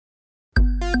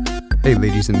Hey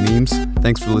ladies and memes,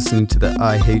 thanks for listening to the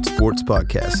I Hate Sports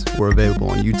podcast. We're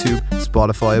available on YouTube,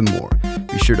 Spotify, and more.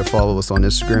 Be sure to follow us on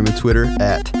Instagram and Twitter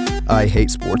at I Hate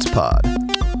Sports Pod.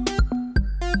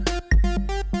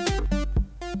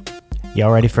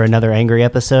 Y'all ready for another angry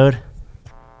episode?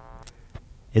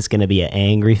 It's gonna be an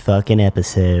angry fucking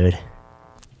episode.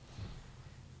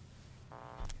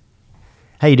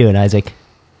 How you doing, Isaac?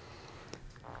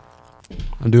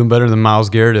 I'm doing better than Myles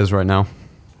Garrett is right now.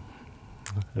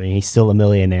 I mean, he's still a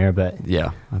millionaire, but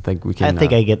Yeah, I think we can. I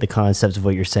think I get the concept of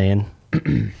what you're saying.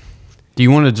 Do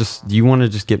you want to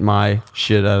just get my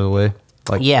shit out of the way?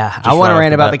 Yeah, just I want right to off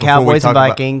rant the about bat the before we Cowboys and talk about-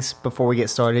 Vikings before we get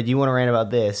started. You want to rant about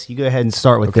this? You go ahead and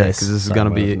start with Okay, this. because this is Sorry, gonna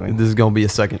Mike. be a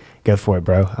second. Go for it,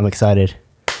 bro. I'm excited.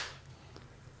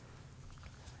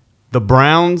 The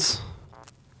Browns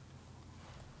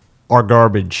are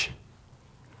garbage.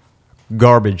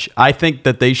 Garbage. I think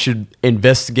that they should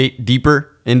investigate deeper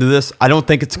into this. I don't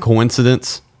think it's a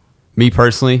coincidence. Me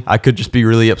personally, I could just be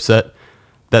really upset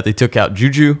that they took out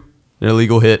Juju, an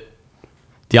illegal hit,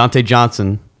 Deontay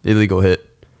Johnson, illegal hit,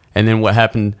 and then what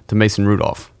happened to Mason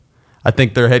Rudolph. I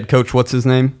think their head coach, what's his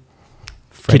name?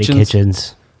 Freddie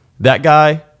Kitchens. That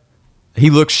guy, he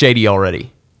looks shady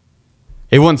already.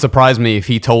 It wouldn't surprise me if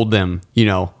he told them,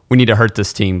 we need to hurt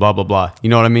this team, blah, blah, blah. You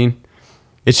know what I mean?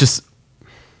 It's just,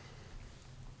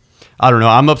 I don't know.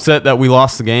 I'm upset that we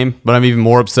lost the game, but I'm even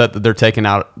more upset that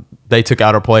they took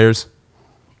out our players.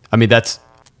 I mean, that's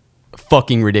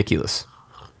fucking ridiculous.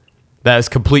 That is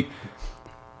complete.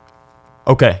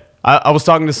 Okay. I was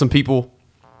talking to some people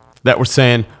that were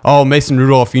saying, oh, Mason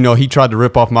Rudolph, he tried to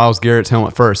rip off Myles Garrett's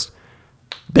helmet first.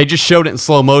 They just showed it in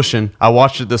slow motion. I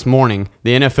watched it this morning.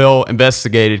 The NFL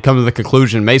investigated, come to the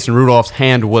conclusion Mason Rudolph's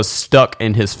hand was stuck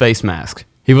in his face mask.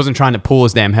 He wasn't trying to pull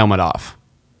his damn helmet off.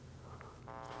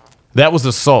 That was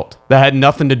assault. That had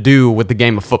nothing to do with the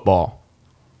game of football.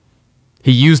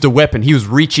 He used a weapon. He was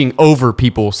reaching over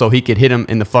people so he could hit him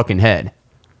in the fucking head.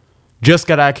 Just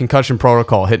got out of concussion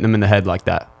protocol, hitting him in the head like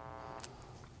that.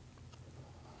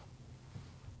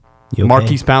 You okay?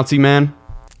 Marquise Pouncey, man.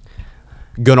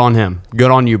 Good on him.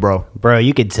 Good on you, bro. Bro,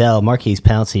 you could tell Marquise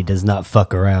Pouncey does not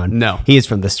fuck around. No. He is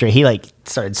from the street. He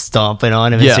started stomping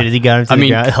on him as soon as he got him to the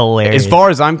ground. Hilarious. As far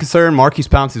as I'm concerned, Marquise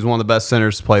Pouncey is one of the best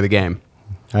centers to play the game.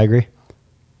 I agree.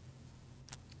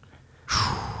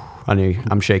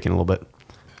 I'm shaking a little bit.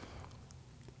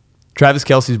 Travis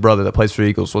Kelce's brother that plays for the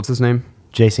Eagles, what's his name?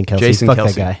 Jason Kelce. Jason Fuck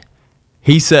Kelce. that guy.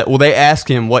 He said, they asked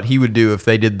him what he would do if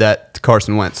they did that to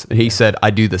Carson Wentz. And he said, I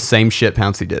do the same shit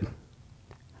Pouncey did.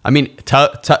 I mean, Taylor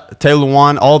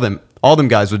Lewan, all them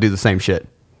guys would do the same shit.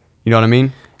 You know what I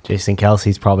mean? Jason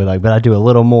Kelce's probably but I'd do a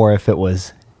little more if it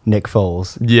was Nick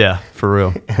Foles. Yeah, for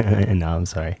real. No, I'm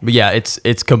sorry. But yeah,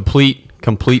 it's complete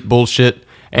bullshit.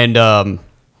 And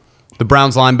the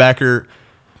Browns linebacker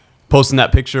posting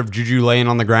that picture of Juju laying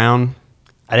on the ground.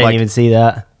 I didn't even see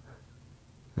that.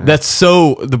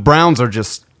 The Browns are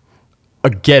just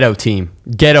a ghetto team,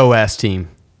 ghetto-ass team.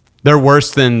 They're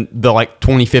worse than the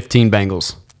 2015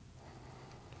 Bengals.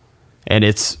 And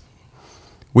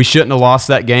we shouldn't have lost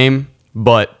that game,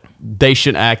 but they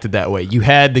shouldn't have acted that way. You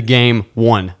had the game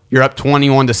won. You're up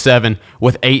 21-7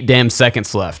 with 8 damn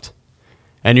seconds left.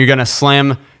 And you're going to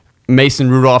slam Mason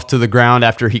Rudolph to the ground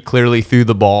after he clearly threw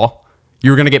the ball. You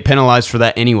were going to get penalized for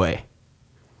that anyway.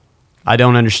 I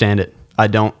don't understand it. I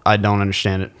don't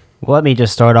understand it. Well, let me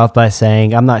just start off by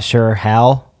saying I'm not sure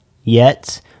how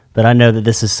yet, but I know that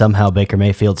this is somehow Baker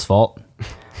Mayfield's fault.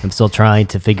 I'm still trying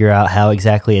to figure out how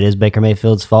exactly it is Baker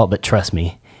Mayfield's fault, but trust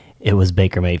me, it was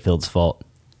Baker Mayfield's fault.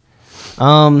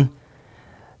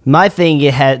 My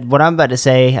thing, what I'm about to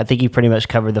say, I think you pretty much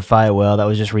covered the fight well. That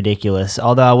was just ridiculous.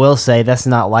 Although I will say that's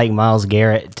not like Myles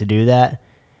Garrett to do that.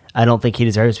 I don't think he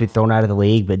deserves to be thrown out of the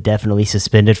league, but definitely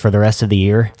suspended for the rest of the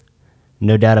year.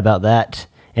 No doubt about that.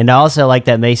 And I also like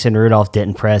that Mason Rudolph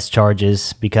didn't press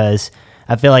charges because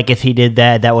I feel like if he did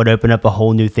that, that would open up a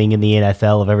whole new thing in the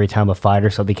NFL of every time a fight or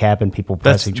something happened, people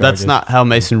pressing charges. That's not how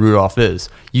Mason Rudolph is.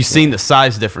 You've seen the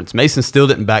size difference. Mason still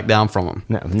didn't back down from him.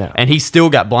 No. And he still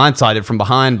got blindsided from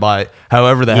behind by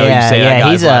however the hell you say that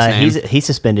guy's last name. He's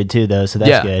suspended too, though, so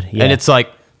that's good. Yeah. And it's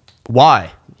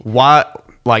why? Why?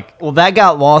 Well, that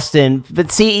got lost in,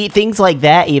 but see, things like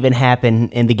that even happen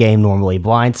in the game normally.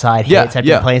 Blindside hits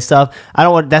after playing stuff.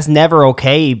 That's never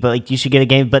okay, but you should get a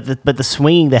game. But the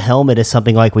swinging the helmet is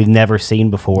something we've never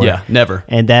seen before. Yeah, never.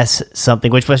 And that's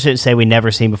something which I shouldn't say we never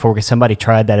seen before because somebody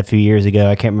tried that a few years ago.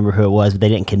 I can't remember who it was, but they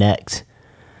didn't connect.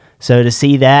 So to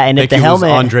see that, and if the helmet,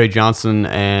 was Andre Johnson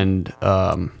and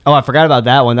I forgot about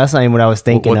that one. That's not even what I was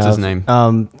thinking. What's his name?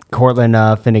 Cortland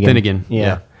Finnegan. Finnegan.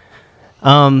 Yeah.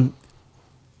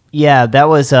 Yeah, that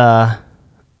was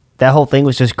that whole thing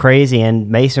was just crazy. And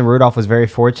Mason Rudolph was very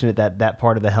fortunate that that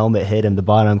part of the helmet hit him, the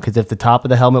bottom, because if the top of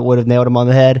the helmet would have nailed him on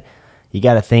the head, you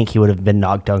got to think he would have been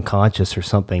knocked unconscious or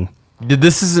something.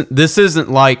 This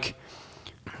isn't like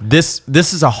this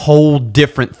is a whole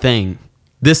different thing.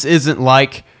 This isn't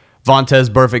like Vontaze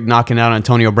Burfict knocking out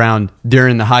Antonio Brown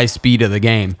during the high speed of the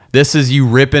game. This is you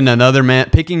ripping another man,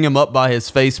 picking him up by his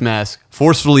face mask,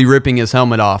 forcefully ripping his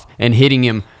helmet off, and hitting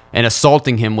him and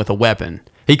assaulting him with a weapon.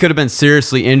 He could have been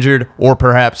seriously injured or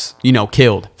perhaps,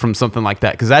 killed from something like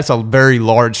that, because that's a very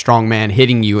large, strong man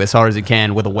hitting you as hard as he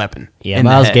can with a weapon. Yeah,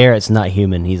 Myles Garrett's not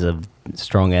human. He's a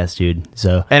strong-ass dude.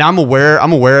 So, and I'm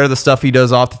aware of the stuff he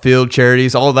does off the field,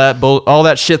 charities, all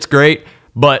that shit's great,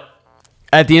 but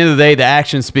at the end of the day, the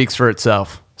action speaks for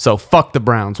itself. So fuck the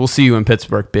Browns. We'll see you in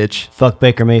Pittsburgh, bitch. Fuck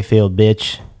Baker Mayfield,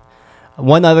 bitch.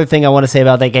 One other thing I want to say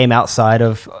about that game outside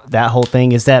of that whole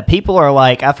thing is that people are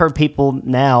like, I've heard people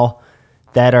now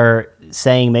that are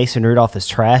saying Mason Rudolph is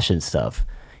trash and stuff.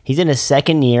 He's in his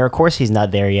second year. Of course, he's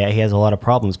not there yet. He has a lot of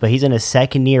problems, but he's in his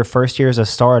second year, first year as a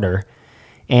starter,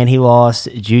 and he lost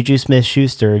Juju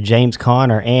Smith-Schuster, James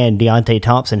Conner, and Deontay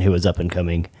Thompson, who was up and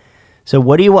coming. So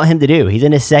what do you want him to do? He's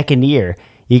in his second year.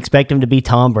 You expect him to be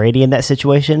Tom Brady in that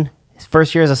situation? His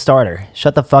first year as a starter.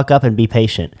 Shut the fuck up and be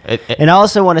patient. And I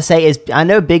also want to say, I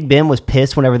know Big Ben was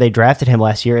pissed whenever they drafted him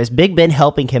last year. Is Big Ben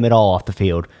helping him at all off the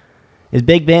field? Is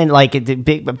Big Ben, I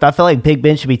feel like Big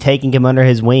Ben should be taking him under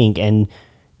his wing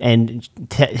and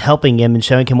helping him and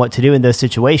showing him what to do in those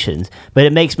situations. But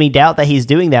it makes me doubt that he's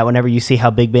doing that whenever you see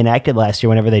how Big Ben acted last year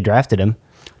whenever they drafted him.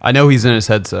 I know he's in his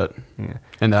headset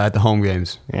and at the home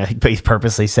games. Yeah, but he's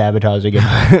purposely sabotaging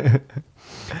him.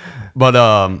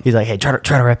 But he's like, hey, try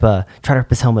to rip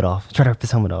his helmet off. Try to rip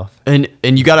his helmet off. And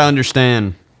you got to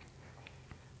understand,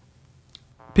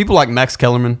 people like Max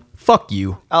Kellerman, fuck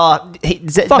you.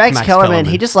 Max Kellerman,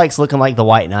 he just likes looking like the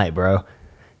White Knight, bro.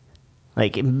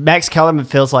 Like, Max Kellerman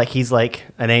feels like he's like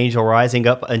an angel rising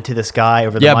up into the sky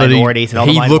over the minorities. But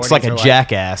he looks like a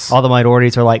jackass. All the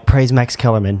minorities are like, praise Max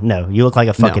Kellerman. No, you look like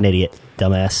a fucking idiot,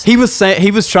 dumbass.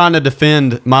 He was trying to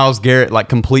defend Myles Garrett like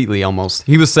completely almost.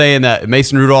 He was saying that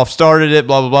Mason Rudolph started it,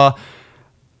 blah, blah, blah.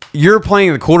 You're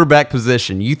playing the quarterback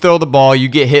position. You throw the ball, you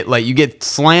get hit late, you get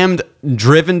slammed,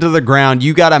 driven to the ground.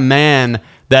 You got a man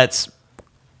that's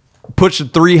pushing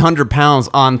 300 pounds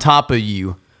on top of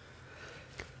you.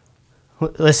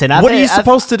 Listen, what are you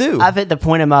supposed to do? I've hit the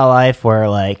point in my life where,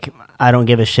 like, I don't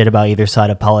give a shit about either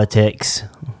side of politics.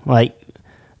 Like,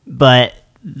 but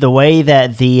the way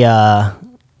that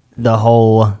the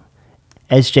whole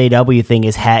SJW thing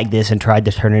is hacked this and tried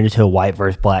to turn it into a white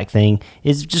versus black thing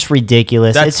is just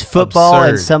ridiculous. It's football, absurd.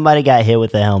 And somebody got hit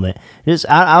with the helmet.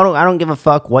 I don't give a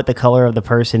fuck what the color of the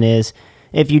person is.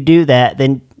 If you do that,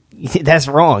 then that's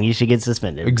wrong. You should get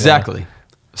suspended. Exactly.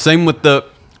 Same with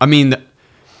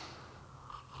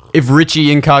if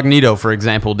Richie Incognito, for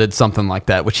example, did something like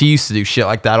that, which he used to do shit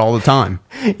like that all the time.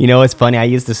 You know, it's funny. I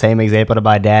used the same example to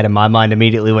my dad, and my mind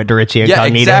immediately went to Richie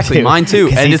Incognito. Yeah, exactly. Too, mine too.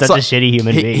 And he's such a shitty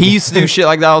human being. He used to do shit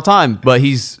like that all the time, but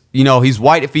he's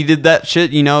white. If he did that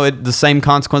shit, the same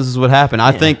consequences would happen.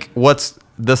 I think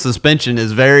the suspension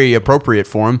is very appropriate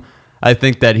for him. I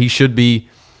think that he should be,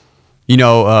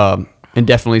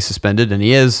 indefinitely suspended, and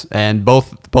he is. And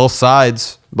both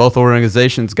sides, both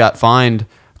organizations got fined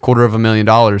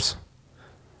 $250,000.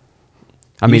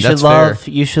 I mean, that's fair.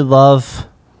 You should love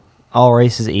all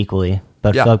races equally,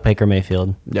 but fuck Baker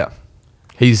Mayfield. Yeah,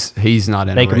 he's not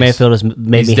in Baker a race. Mayfield has made me hate white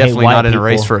people. He's definitely not in a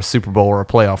race for a Super Bowl or a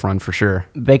playoff run for sure.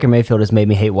 Baker Mayfield has made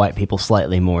me hate white people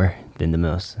slightly more than the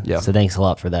most. Yeah. So thanks a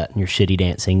lot for that. Your shitty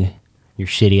dancing, your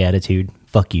shitty attitude.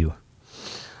 Fuck you.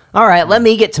 All right, let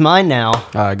me get to mine now.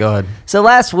 All right, go ahead. So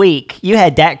last week, you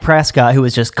had Dak Prescott, who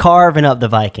was just carving up the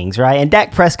Vikings, right? And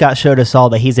Dak Prescott showed us all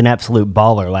that he's an absolute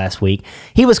baller last week.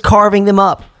 He was carving them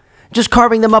up, just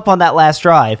carving them up on that last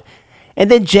drive.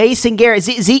 And then Jason Garrett,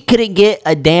 Zeke couldn't get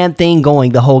a damn thing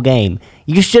going the whole game.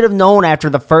 You should have known after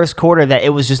the first quarter that it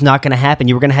was just not going to happen.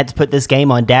 You were going to have to put this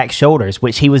game on Dak's shoulders,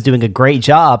 which he was doing a great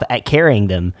job at carrying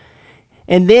them.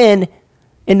 And then,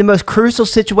 in the most crucial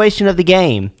situation of the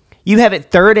game, you have it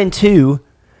 3rd and 2.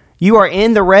 You are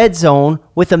in the red zone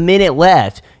with a minute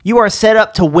left. You are set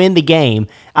up to win the game.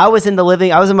 I was in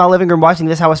my living room watching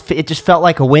this. It just felt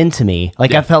like a win to me.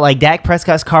 I felt like Dak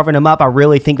Prescott's carving them up. I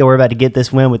really think that we're about to get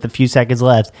this win with a few seconds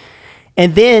left.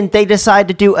 And then they decide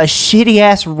to do a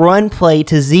shitty-ass run play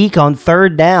to Zeke on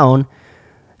 3rd down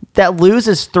that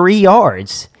loses 3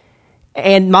 yards.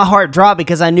 And my heart dropped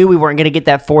because I knew we weren't going to get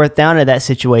that fourth down in that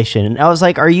situation. And I was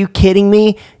like, are you kidding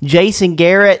me? Jason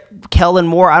Garrett, Kellen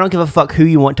Moore, I don't give a fuck who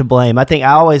you want to blame. I think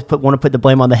I always want to put the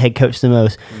blame on the head coach the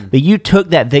most. But you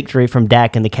took that victory from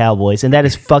Dak and the Cowboys, and that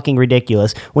is fucking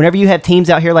ridiculous. Whenever you have teams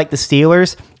out here like the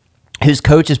Steelers, whose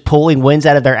coach is pulling wins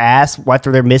out of their ass after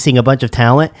they're missing a bunch of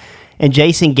talent, and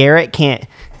Jason Garrett can't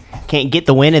get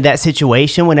the win in that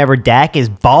situation whenever Dak is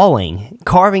balling,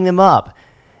 carving them up.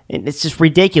 And it's just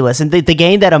ridiculous. And the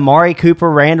game that Amari Cooper,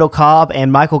 Randall Cobb,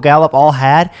 and Michael Gallup all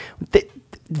had, the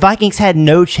Vikings had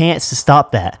no chance to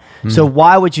stop that. So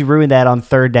why would you ruin that on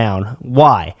third down?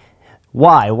 Why?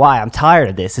 I'm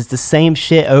tired of this. It's the same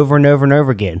shit over and over and over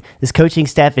again. This coaching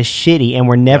staff is shitty, and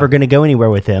we're never going to go anywhere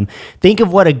with him. Think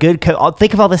of what a good coach...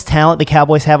 Think of all this talent the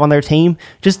Cowboys have on their team.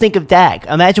 Just think of Dak.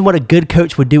 Imagine what a good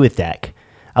coach would do with Dak.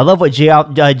 I love what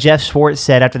Jeff Schwartz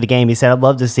said after the game. He said, "I'd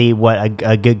love to see what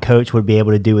a good coach would be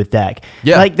able to do with Dak."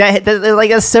 Yeah, like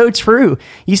that's so true.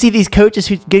 You see these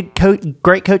coaches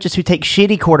great coaches who take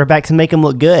shitty quarterbacks and make them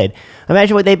look good.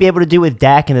 Imagine what they'd be able to do with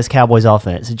Dak in this Cowboys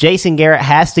offense. Jason Garrett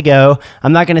has to go.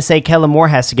 I'm not going to say Kellen Moore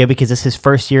has to go because it's his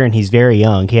first year and he's very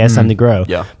young. He has time to grow.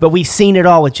 Yeah. But we've seen it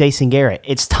all with Jason Garrett.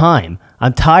 It's time.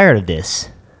 I'm tired of this.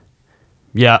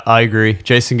 Yeah, I agree.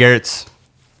 Jason Garrett's...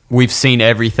 We've seen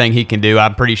everything he can do.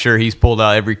 I'm pretty sure he's pulled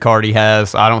out every card he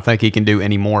has. I don't think he can do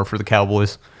any more for the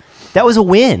Cowboys. That was a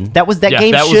win. That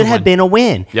game should have been a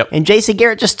win. Yep. And Jason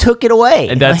Garrett just took it away.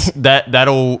 And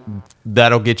that'll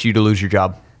get you to lose your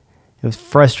job. It was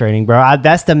frustrating, bro.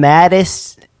 That's the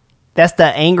maddest. That's the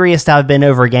angriest I've been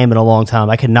over a game in a long time.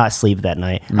 I could not sleep that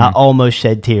night. I almost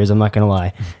shed tears. I'm not going to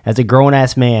lie. As a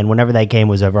grown-ass man, whenever that game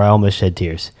was over, I almost shed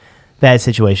tears. Bad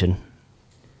situation.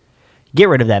 Get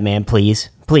rid of that man, please.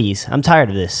 Please. I'm tired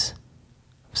of this.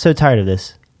 I'm so tired of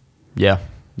this. Yeah.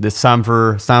 It's time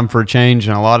for a change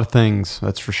in a lot of things.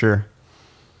 That's for sure.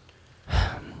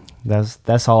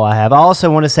 That's all I have. I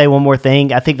also want to say one more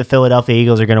thing. I think the Philadelphia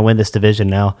Eagles are going to win this division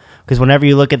now. Because whenever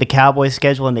you look at the Cowboys'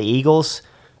 schedule and the Eagles,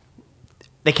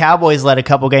 the Cowboys let a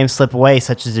couple games slip away,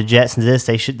 such as the Jets and this.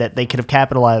 They could have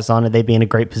capitalized on it. They'd be in a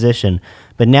great position.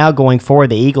 But now going forward,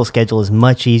 the Eagles' schedule is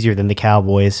much easier than the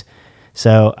Cowboys.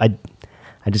 So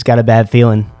I just got a bad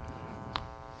feeling.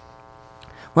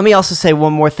 Let me also say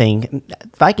one more thing.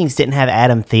 Vikings didn't have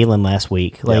Adam Thielen last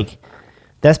week.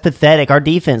 That's pathetic. Our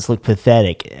defense looked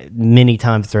pathetic many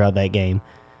times throughout that game.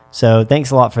 So thanks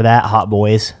a lot for that, hot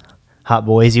boys. Hot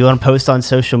boys. You want to post on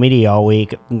social media all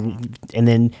week, and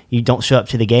then you don't show up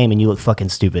to the game, and you look fucking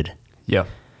stupid. Yeah.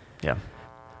 Yeah.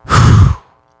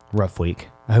 Rough week.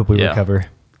 I hope we recover.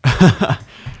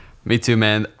 Me too,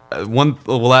 man. The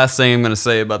last thing I'm going to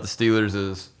say about the Steelers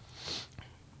is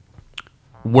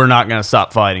we're not going to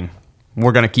stop fighting.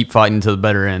 We're going to keep fighting to the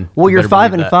better end. Well, you're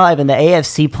 5-5, and the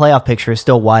AFC playoff picture is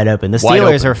still wide open. The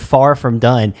Steelers are far from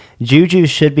done. Juju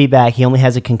should be back. He only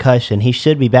has a concussion. He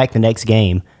should be back the next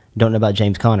game. Don't know about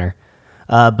James Conner.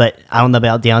 But I don't know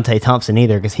about Deontay Thompson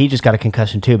either because he just got a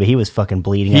concussion too, but he was fucking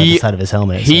bleeding out the side of his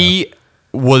helmet. He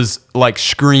was like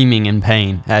screaming in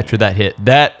pain after that hit.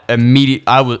 That immediate...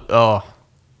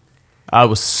 I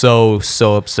was so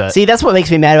upset. See, that's what makes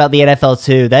me mad about the NFL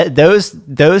too. That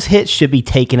those hits should be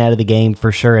taken out of the game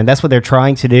for sure, and that's what they're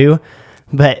trying to do.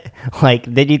 But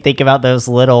then you think about those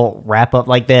little wrap up,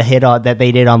 like the hit that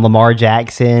they did on Lamar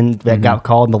Jackson that got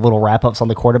called, and the little wrap ups on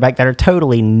the quarterback that are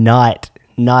totally not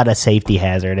a safety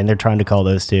hazard, and they're trying to call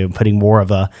those too, putting more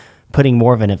of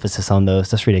an emphasis on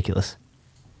those. That's ridiculous.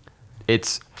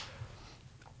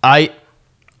 I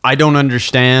don't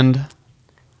understand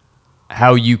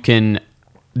how you can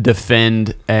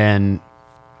defend and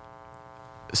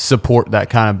support that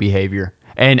kind of behavior.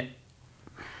 And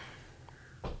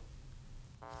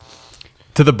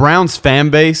to the Browns fan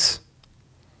base,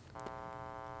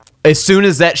 as soon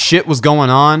as that shit was going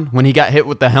on, when he got hit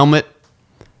with the helmet,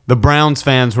 the Browns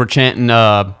fans were chanting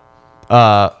like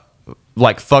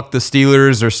fuck the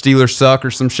Steelers or Steelers suck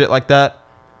or some shit like that.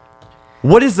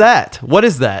 What is that? What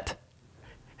is that?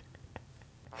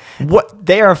 What?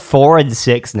 They are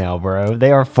 4-6 now, bro.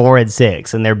 They are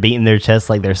 4-6, and they're beating their chest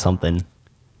like there's something.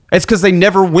 It's because they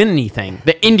never win anything.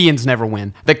 The Indians never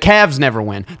win. The Cavs never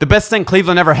win. The best thing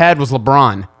Cleveland ever had was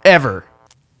LeBron. Ever.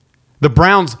 The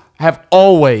Browns have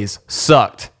always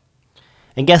sucked.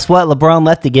 And guess what? LeBron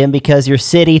left again because your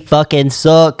city fucking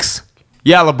sucks.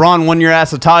 Yeah, LeBron won your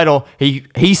ass a title.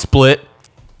 He split,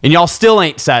 and y'all still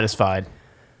ain't satisfied.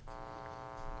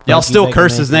 Y'all still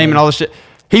curse his name and all this shit.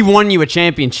 He won you a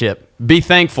championship. Be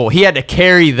thankful. He had to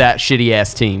carry that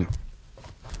shitty-ass team.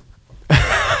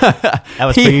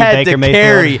 He had to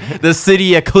carry the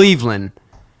city of Cleveland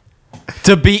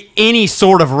to be any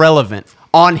sort of relevant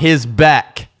on his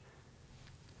back.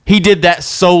 He did that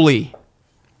solely.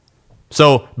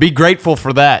 So be grateful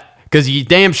for that, because you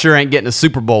damn sure ain't getting a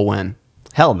Super Bowl win.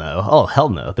 Hell no. Oh, hell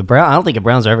no. I don't think the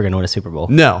Browns are ever going to win a Super Bowl.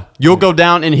 No, you'll go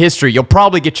down in history. You'll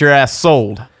probably get your ass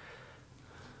sold.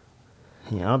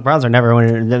 You know, Browns are never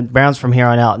winning. The Browns from here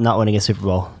on out not winning a Super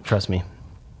Bowl. Trust me.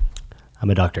 I'm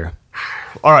a doctor.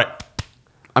 All right.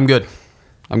 I'm good.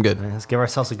 Let's give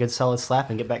ourselves a good solid slap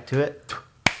and get back to it.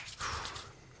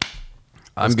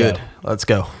 I'm good. Let's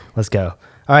go. Let's go.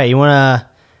 All right, you want to...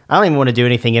 I don't even want to do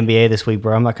anything NBA this week,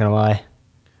 bro. I'm not going to lie.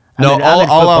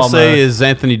 All I'll say is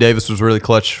Anthony Davis was really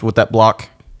clutch with that block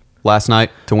last night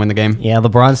to win the game. Yeah,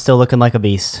 LeBron's still looking like a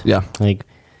beast. Yeah. Like,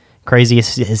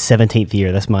 craziest his 17th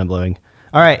year. That's mind-blowing.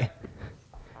 All right.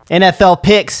 NFL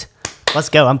picks. Let's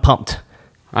go. I'm pumped.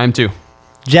 I am too.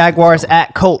 Jaguars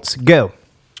at Colts. Go.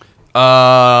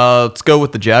 Let's go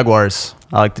with the Jaguars.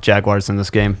 I like the Jaguars in this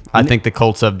game. I think the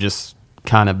Colts have just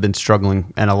kind of been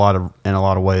struggling in a lot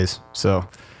of ways. So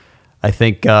I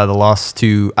think the loss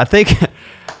to I think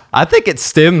it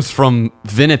stems from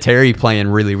Vinatieri playing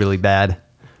really, really bad.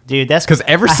 Dude, that's because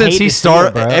ever since he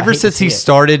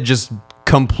started just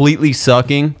completely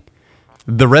sucking,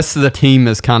 the rest of the team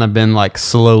has kind of been like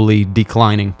slowly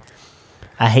declining.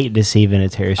 I hate to see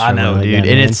Vinatieri. I know, dude,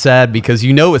 and it's sad because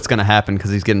you know it's going to happen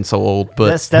because he's getting so old.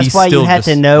 But that's why you have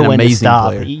to know when to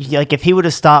stop. Like if he would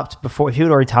have stopped before, if he would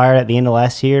have retired at the end of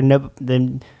last year,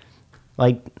 then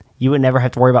like you would never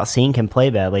have to worry about seeing him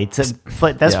play badly.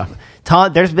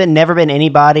 Tom. There's never been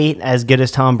anybody as good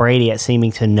as Tom Brady at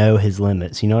seeming to know his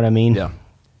limits. You know what I mean? Yeah.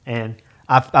 And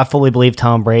I fully believe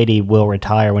Tom Brady will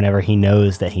retire whenever he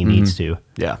knows that he needs to.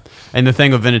 Yeah. And the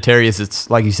thing with Vinatieri is, it's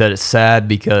like you said, it's sad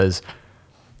because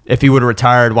if he would have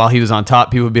retired while he was on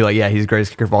top, people would be like, yeah, he's the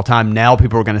greatest kicker of all time. Now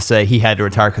people are going to say he had to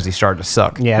retire because he started to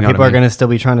suck. Yeah, you know people are going to still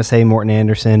be trying to say Morton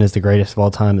Anderson is the greatest of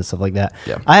all time and stuff like that.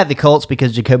 Yeah. I have the Colts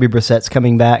because Jacoby Brissett's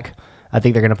coming back. I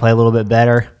think they're going to play a little bit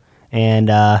better. And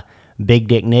Big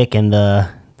Dick Nick and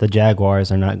the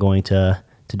Jaguars are not going to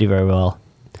do very well.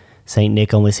 St.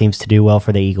 Nick only seems to do well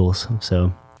for the Eagles.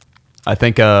 So I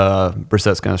think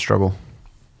Brissett's going to struggle.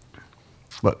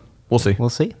 But we'll see. We'll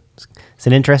see. It's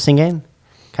an interesting game.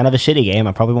 Kind of a shitty game.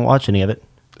 I probably won't watch any of it.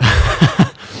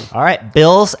 All right.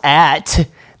 Bills at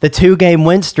the 2-game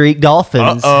win streak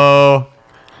Dolphins. I'm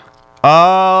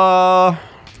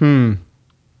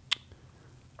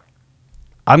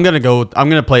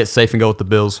gonna play it safe and go with the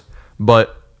Bills,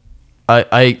 but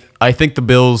I think the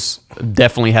Bills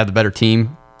definitely have the better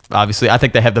team. Obviously, I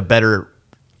think they have the better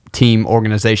team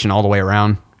organization all the way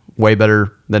around, way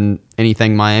better than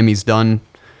anything Miami's done.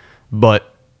 But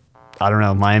I don't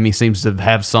know. Miami seems to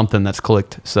have something that's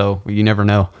clicked, so you never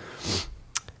know.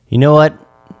 You know what?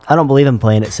 I don't believe in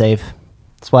playing it safe.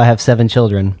 That's why I have 7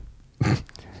 children.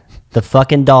 The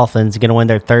fucking Dolphins are going to win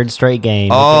their 3rd straight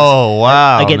game.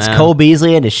 Against Cole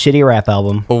Beasley and his shitty rap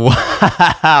album.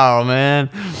 Wow, man.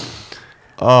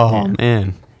 Oh,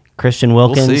 man. Christian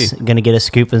Wilkins going to get a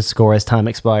scoop and score as time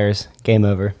expires. Game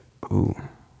over. Ooh.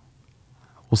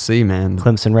 We'll see, man.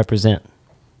 Clemson represent.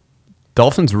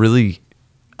 Dolphins really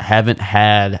haven't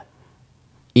had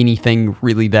anything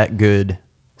really that good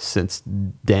since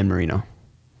Dan Marino.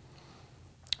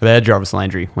 They had Jarvis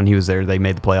Landry when he was there. They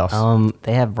made the playoffs.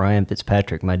 They have Ryan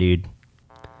Fitzpatrick, my dude.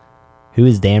 Who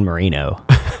is Dan Marino?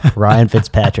 Ryan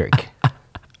Fitzpatrick.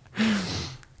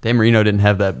 Dan Marino didn't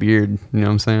have that beard. You know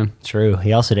what I'm saying? True.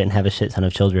 He also didn't have a shit ton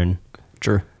of children.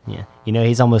 True. Yeah. You know,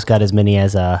 he's almost got as many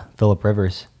as Phillip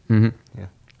Rivers. Mm-hmm. Yeah.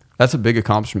 That's a big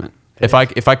accomplishment. If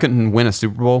I couldn't win a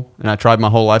Super Bowl and I tried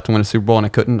my whole life to win a Super Bowl and I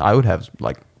couldn't, I would have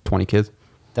like 20 kids.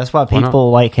 That's why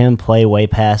people like him play way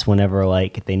past whenever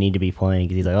like they need to be playing,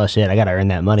 because he's like, oh shit, I got to earn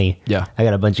that money. Yeah. I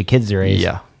got a bunch of kids to raise.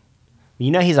 Yeah. You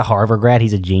know he's a Harvard grad.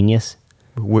 He's a genius.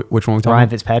 Which one are we talking about? Ryan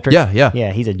Fitzpatrick? Yeah.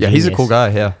 Yeah, he's a genius. Yeah, he's a cool guy,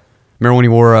 yeah. Remember when he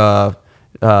wore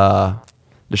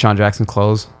Deshaun Jackson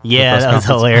clothes? Yeah, that was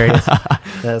hilarious.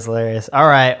 That was hilarious. All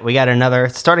right, we got another.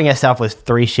 Starting us off with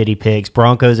 3 shitty picks.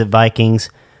 Broncos at Vikings.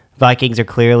 Vikings are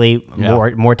clearly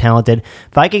more talented.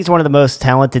 Vikings are one of the most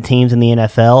talented teams in the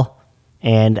NFL,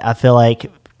 and I feel like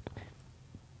if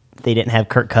they didn't have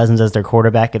Kirk Cousins as their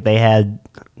quarterback, if they had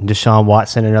Deshaun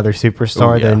Watson, another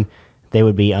superstar, then they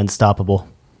would be unstoppable.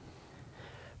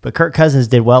 But Kirk Cousins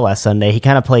did well last Sunday. He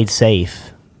kind of played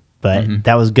safe, but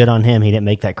that was good on him. He didn't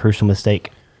make that crucial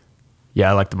mistake. Yeah,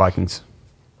 I like the Vikings.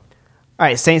 All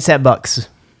right, Saints at Bucks.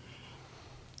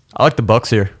 I like the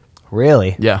Bucks here.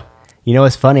 Really? Yeah. You know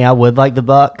what's funny? I would like the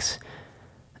Bucks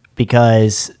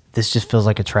because this just feels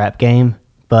like a trap game.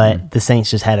 But the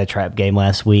Saints just had a trap game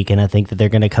last week, and I think that they're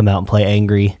going to come out and play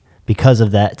angry because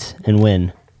of that and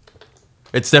win.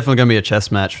 It's definitely going to be a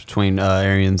chess match between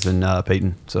Arians and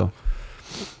Peyton. So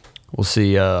We'll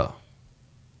see.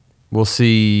 We'll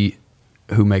see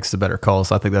who makes the better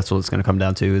calls. I think that's what it's going to come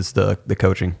down to is the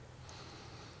coaching,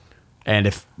 and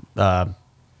if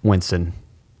Winston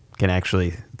can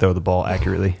actually throw the ball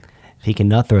accurately. If he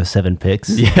cannot throw 7 picks,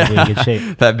 he'll be in good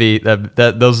shape.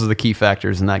 Those are the key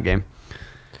factors in that game.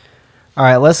 All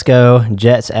right, let's go.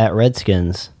 Jets at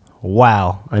Redskins.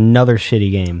 Wow, another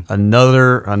shitty game.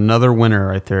 Another winner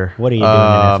right there. What are you doing,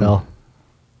 NFL?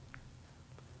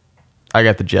 I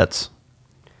got the Jets.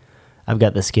 I've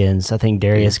got the Skins. I think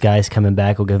Darius Guy's coming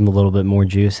back will give them a little bit more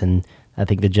juice, and I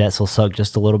think the Jets will suck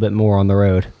just a little bit more on the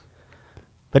road.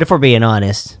 But if we're being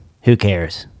honest, who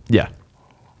cares? Yeah,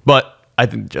 but I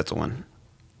think the Jets will win.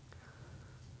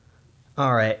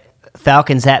 All right,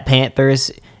 Falcons at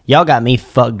Panthers. Y'all got me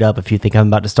fucked up if you think I'm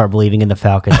about to start believing in the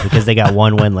Falcons because they got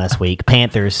one win last week.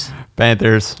 Panthers.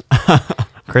 Christian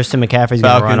McCaffrey's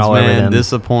going to run all over them.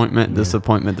 Disappointment.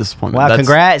 Wow,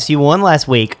 congrats. You won last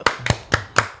week.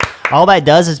 All that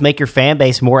does is make your fan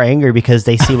base more angry because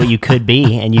they see what you could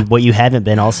be and what you haven't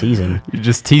been all season. You're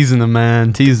just teasing them,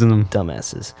 man. Teasing them.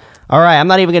 Dumbasses. All right, I'm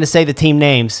not even going to say the team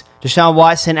names. Deshaun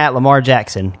Watson at Lamar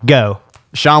Jackson. Go.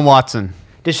 Deshaun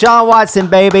Watson,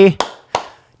 baby.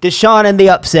 Deshaun in the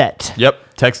upset.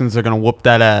 Yep. Texans are going to whoop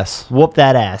that ass. Whoop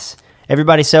that ass.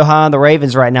 Everybody's so high on the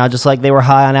Ravens right now, just like they were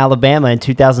high on Alabama in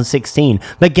 2016.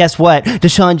 But guess what?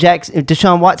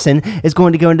 Deshaun Watson is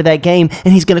going to go into that game,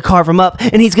 and he's going to carve them up,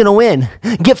 and he's going to win.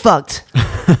 Get fucked.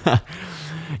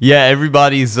 Yeah,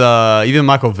 everybody's, even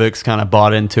Michael Vick's kind of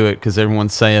bought into it because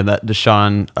everyone's saying that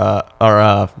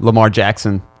Lamar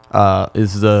Jackson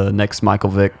is the next Michael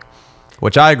Vick,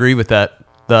 which I agree with that.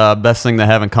 The best thing they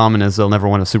have in common is they'll never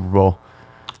win a Super Bowl.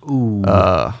 Ooh.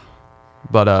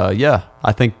 Yeah,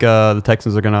 I think the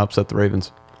Texans are going to upset the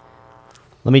Ravens.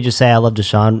 Let me just say I love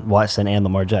Deshaun Watson and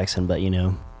Lamar Jackson, but,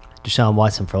 Deshaun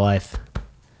Watson for life.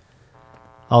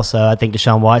 Also, I think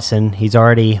Deshaun Watson, he's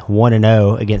already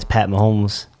 1-0 against Pat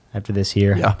Mahomes after this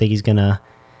year. Yeah. I think he's gonna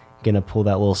pull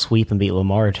that little sweep and beat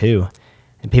Lamar, too.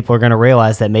 And people are going to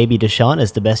realize that maybe Deshaun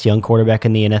is the best young quarterback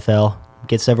in the NFL.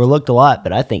 Gets overlooked a lot,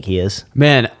 but I think he is.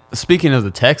 Man, speaking of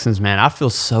the Texans, man, I feel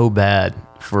so bad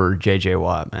for J.J.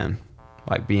 Watt, man.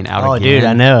 Like being out again. Oh, dude,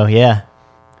 I know, yeah.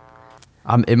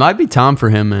 It might be time for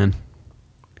him, man.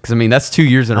 Because, that's 2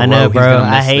 years in a row. I know, bro. He's gonna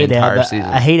miss I hate the it. entire But season.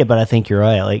 I hate it, but I think you're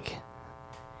right. Like,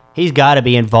 he's got to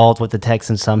be involved with the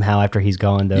Texans somehow after he's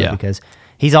gone, though, Yeah. because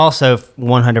he's also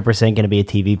 100% going to be a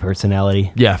TV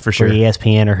personality. Yeah, for sure. For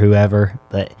ESPN or whoever,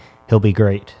 but he'll be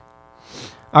great.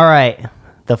 All right.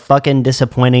 The fucking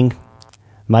disappointing,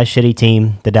 my shitty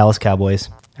team, the Dallas Cowboys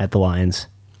at the Lions.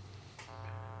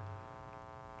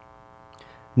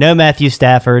 No Matthew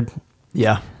Stafford.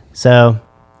 Yeah. So,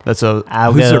 Who's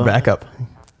I'll their go- backup?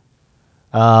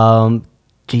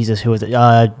 Jesus, who was it?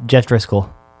 Jeff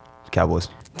Driscoll. Cowboys.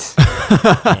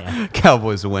 Yeah,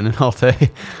 Cowboys are winning all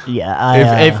day.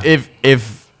 yeah,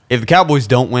 If the Cowboys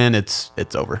don't win, it's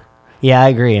over. yeah, I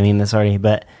agree. That's already,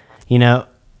 but,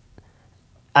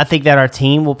 I think that our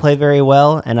team will play very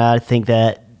well, and I think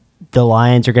that the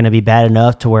Lions are going to be bad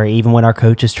enough to where even when our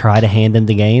coaches try to hand them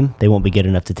the game, they won't be good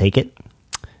enough to take it.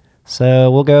 So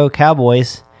we'll go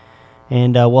Cowboys,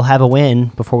 and we'll have a win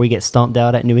before we get stomped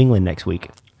out at New England next week.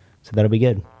 So that'll be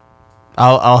good.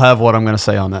 I'll have what I'm going to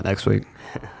say on that next week.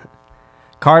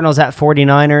 Cardinals at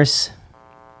 49ers.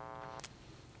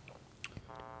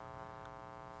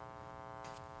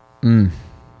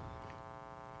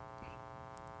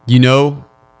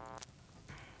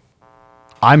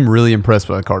 I'm really impressed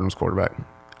by the Cardinals quarterback.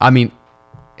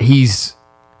 He's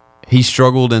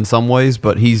struggled in some ways,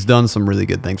 but he's done some really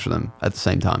good things for them at the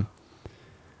same time.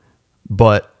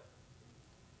 But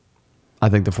I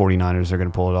think the 49ers are going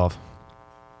to pull it off.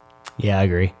 Yeah, I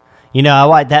agree. I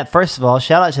like that. First of all,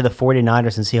 shout out to the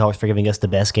 49ers and Seahawks for giving us the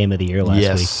best game of the year last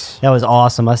Yes. week. That was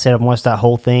awesome. I said I've watched that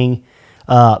whole thing.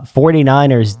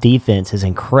 49ers defense is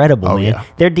incredible, Oh, man. yeah.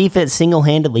 Their defense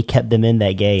single-handedly kept them in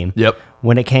that game. Yep.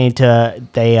 When it came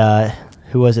to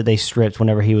who was it they stripped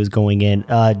whenever he was going in?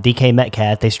 DK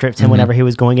Metcalf. They stripped him whenever he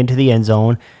was going into the end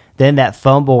zone. Then that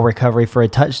fumble recovery for a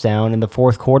touchdown in the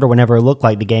fourth quarter whenever it looked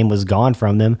like the game was gone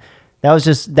from them. That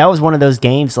was one of those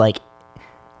games like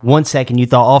 1 second you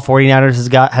thought,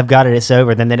 49ers have got it, it's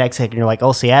over. Then the next second you're like,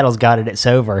 Seattle's got it, it's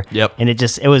over. Yep. And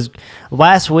it was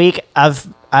last week I've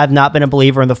not been a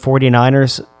believer in the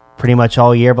 49ers pretty much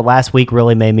all year, but last week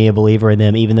really made me a believer in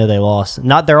them even though they lost.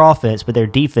 Not their offense, but their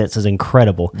defense is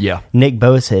incredible. Yeah. Nick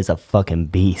Bosa is a fucking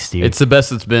beast, dude. It's the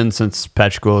best it's been since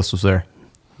Patrick Willis was there.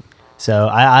 So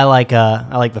I like the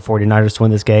 49ers to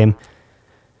win this game.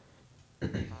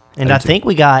 And I think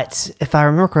we got, if I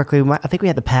remember correctly, I think we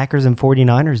had the Packers and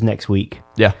 49ers next week.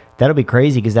 Yeah. That'll be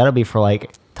crazy because that'll be for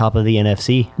like top of the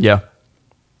NFC. Yeah.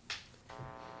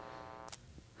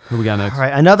 Who we got next? All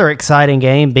right, another exciting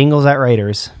game, Bengals at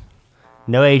Raiders.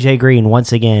 No A.J. Green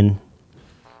once again.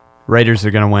 Raiders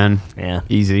are going to win. Yeah.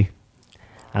 Easy.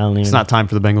 I don't even... It's not time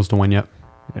for the Bengals to win yet.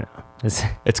 Yeah. It's,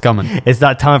 It's coming. it's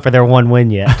not time for their one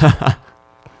win yet.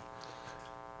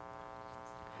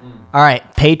 All right,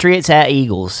 Patriots at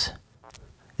Eagles.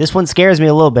 This one scares me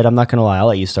a little bit. I'm not going to lie. I'll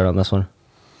let you start on this one.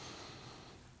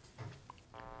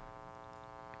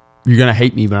 You're going to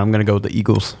hate me, but I'm going to go with the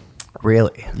Eagles.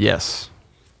 Really? Yes.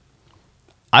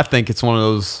 I think it's one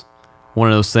of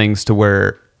those things to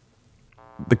where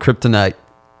the kryptonite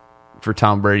for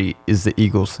Tom Brady is the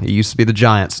Eagles. It used to be the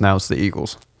Giants, now it's the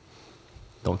Eagles.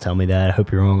 Don't tell me that. I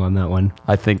hope you're wrong on that one.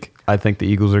 I think the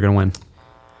Eagles are going to win.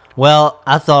 Well,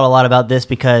 I thought a lot about this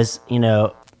because,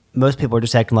 most people are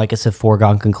just acting like it's a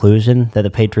foregone conclusion that the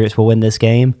Patriots will win this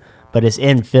game, but it's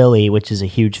in Philly, which is a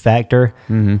huge factor.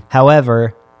 Mm-hmm.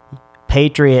 However,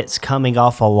 Patriots coming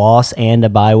off a loss and a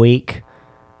bye week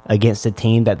against a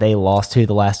team that they lost to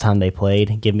the last time they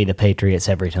played, give me the Patriots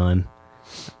every time.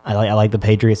 I like the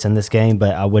Patriots in this game,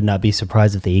 but I would not be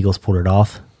surprised if the Eagles pulled it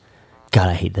off. God,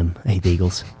 I hate them. I hate the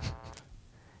Eagles.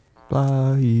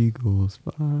 Bye, Eagles.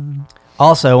 Bye.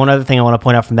 Also, one other thing I want to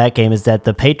point out from that game is that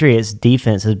the Patriots'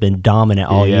 defense has been dominant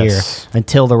all year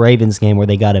until the Ravens game where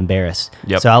they got embarrassed.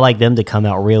 Yep. So I like them to come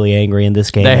out really angry in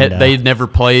this game. They'd never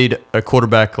played a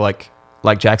quarterback like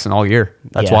Jackson all year.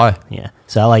 That's why. Yeah.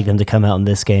 So I like them to come out in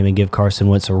this game and give Carson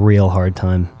Wentz a real hard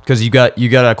time. Because you got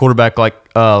a quarterback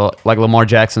like Lamar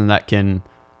Jackson that can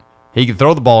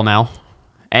throw the ball now,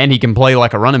 and he can play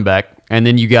like a running back. And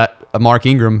then you got a Mark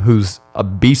Ingram who's a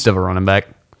beast of a running back.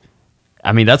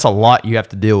 I mean, that's a lot you have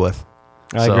to deal with.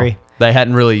 I agree. They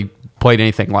hadn't really played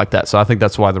anything like that, so I think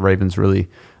that's why the Ravens really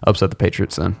upset the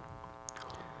Patriots then.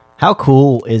 How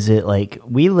cool is it? Like,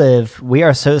 we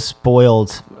are so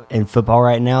spoiled in football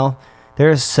right now. There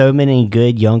are so many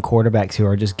good young quarterbacks who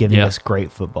are just giving us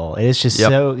great football. It is just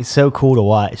so cool to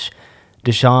watch.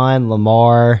 Deshaun,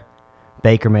 Lamar,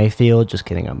 Baker Mayfield. Just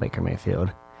kidding on Baker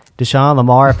Mayfield. Deshaun,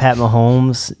 Lamar, Pat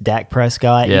Mahomes, Dak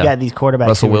Prescott. You got these quarterbacks.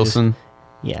 Russell Wilson.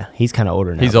 He's kind of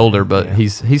older now. He's older, but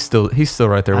he's still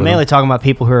right there. I'm mainly talking about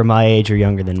people who are my age or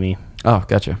younger than me. Oh,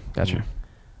 gotcha.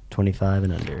 25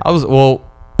 and under.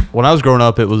 When I was growing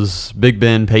up, it was Big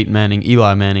Ben, Peyton Manning,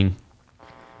 Eli Manning,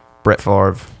 Brett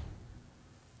Favre,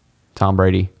 Tom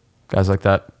Brady, guys like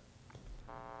that.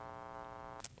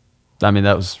 I mean,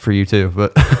 that was for you too,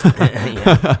 but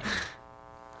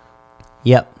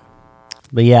Yep.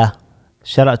 But yeah,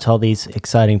 shout out to all these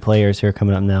exciting players who are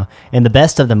coming up now. And the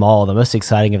best of them all, the most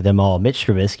exciting of them all, Mitch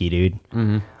Trubisky, dude.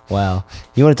 Mm-hmm. Wow.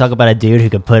 You want to talk about a dude who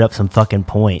could put up some fucking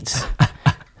points.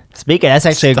 That's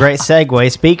actually a great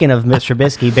segue. Speaking of Mitch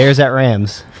Trubisky, Bears at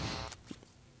Rams.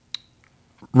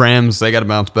 Rams, they got to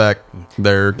bounce back.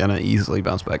 They're going to easily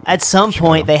bounce back. At some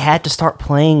point, they had to start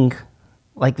playing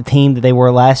like the team that they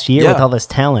were last year with all this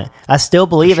talent. I still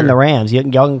believe in the Rams.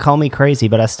 Y'all can call me crazy,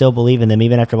 but I still believe in them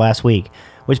even after last week.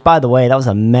 Which, by the way, that was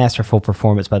a masterful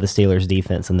performance by the Steelers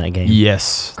defense in that game.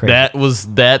 Yes. Crazy.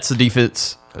 That's a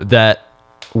defense that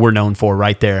we're known for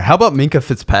right there. How about Minkah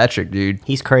Fitzpatrick, dude?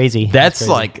 He's crazy. That's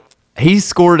like, he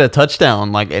scored a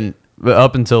touchdown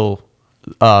up until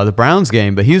the Browns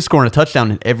game, but he was scoring a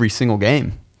touchdown in every single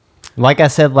game. Like I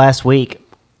said last week,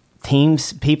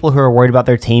 people who are worried about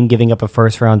their team giving up a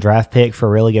first-round draft pick for a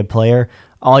really good player,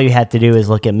 all you have to do is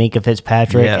look at Minkah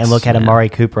Fitzpatrick and look at Amari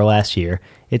Cooper last year.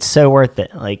 It's so worth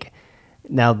it. Like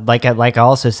I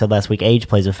also said last week, age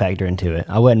plays a factor into it.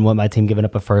 I wouldn't want my team giving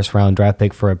up a first-round draft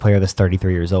pick for a player that's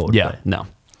 33 years old. Yeah, no.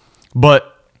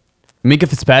 But Minkah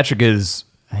Fitzpatrick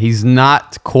he's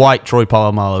not quite Troy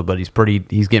Polamalu, but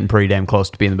he's getting pretty damn close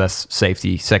to being the best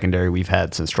safety secondary we've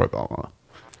had since Troy Polamalu.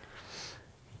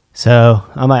 So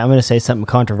I'm going to say something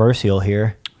controversial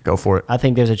here. Go for it. I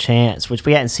think there's a chance, which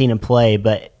we hadn't seen him play,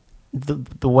 but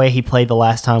the way he played the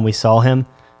last time we saw him,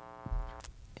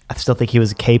 I still think he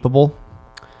was capable.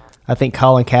 I think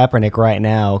Colin Kaepernick right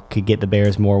now could get the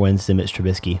Bears more wins than Mitch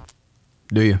Trubisky.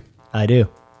 Do you? I do.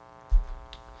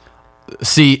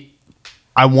 See,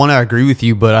 I want to agree with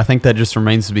you, but I think that just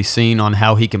remains to be seen on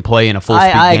how he can play in a full speed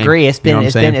game. I agree. It's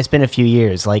been a few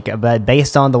years. But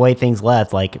based on the way things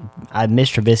left, Mitch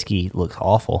Trubisky looks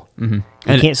awful.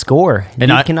 Mm-hmm. He can't score. He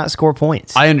cannot score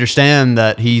points. I understand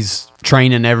that he's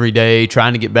training every day,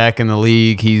 trying to get back in the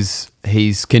league. He's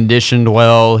conditioned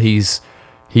well. He's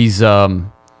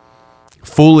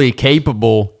fully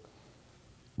capable,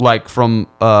 from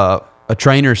a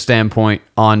trainer standpoint,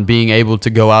 on being able to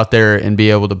go out there and be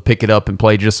able to pick it up and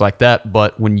play just like that.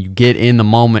 But when you get in the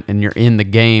moment and you're in the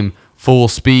game, full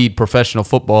speed professional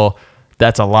football,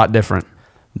 that's a lot different.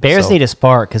 Bears So, need a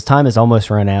spark because time is almost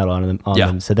run out on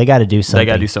them. So they got to do something. They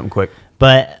got to do something quick.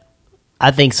 But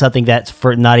I think something that's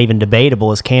for not even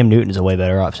debatable is Cam Newton's a way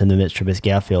better option than Mitch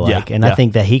Trubisky. I feel like, and I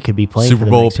think that he could be playing Super for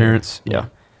the Bowl next year. appearance. Yeah.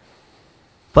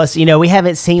 Plus, we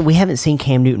haven't seen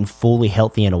Cam Newton fully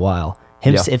healthy in a while.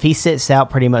 If he sits out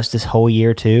pretty much this whole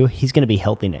year too, he's going to be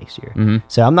healthy next year. Mm-hmm.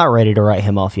 So I'm not ready to write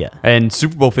him off yet. And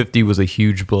Super Bowl 50 was a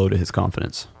huge blow to his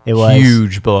confidence. It was.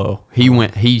 Huge blow.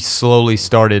 He slowly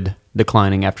started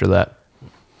declining after that.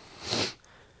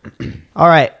 All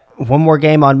right, one more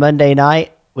game on Monday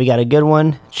night. We got a good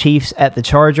one. Chiefs at the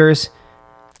Chargers.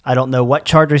 I don't know what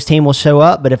Chargers team will show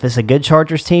up, but if it's a good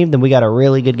Chargers team, then we got a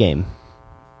really good game.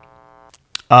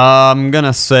 I'm going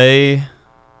to say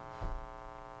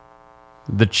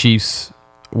the Chiefs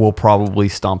will probably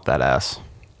stomp that ass.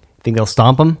 Think they'll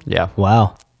stomp them? Yeah,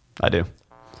 Wow. I do.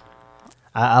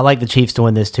 I like the Chiefs to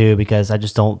win this too because I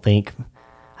just don't think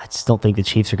the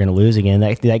Chiefs are going to lose again.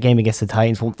 That game against the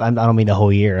Titans, I don't mean the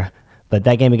whole year, but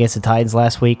that game against the Titans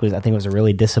last week was a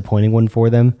really disappointing one for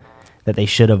them that they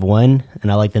should have won, and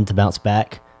I like them to bounce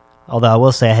back. Although I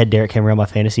will say I had Derrick Henry on my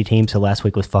fantasy team, so last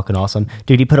week was fucking awesome.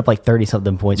 Dude, he put up like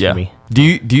 30-something points for me. Do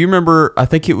you remember, I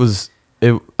think it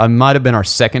might have been our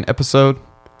second episode.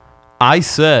 I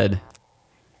said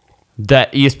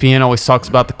that ESPN always talks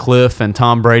about the cliff and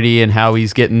Tom Brady and how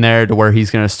he's getting there to where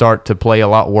he's going to start to play a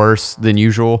lot worse than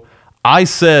usual. I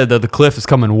said that the cliff is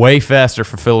coming way faster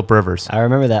for Phillip Rivers. I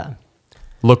remember that.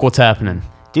 Look what's happening.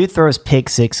 Dude throws pick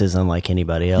sixes unlike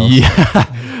anybody else.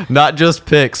 Yeah, not just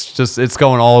picks, just it's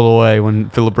going all the way when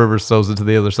Phillip Rivers throws it to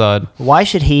the other side. Why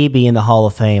should he be in the Hall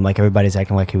of Fame like everybody's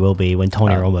acting like he will be when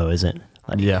Tony Romo isn't?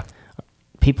 Like, Yeah.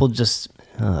 people just...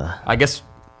 I guess,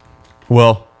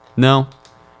 well, no.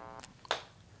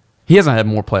 He hasn't had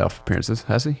more playoff appearances,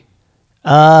 has he? He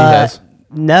has.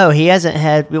 No, he hasn't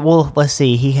had... Well, let's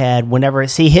see. He had whenever...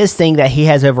 See, his thing that he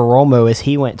has over Romo is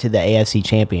he went to the AFC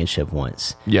Championship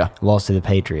once. Yeah. Lost to the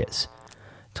Patriots.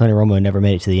 Tony Romo never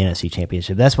made it to the NFC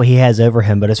Championship. That's what he has over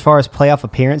him. But as far as playoff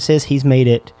appearances, he's made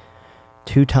it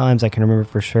 2 times. I can remember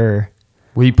for sure.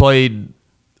 We played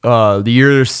the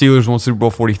year the Steelers won Super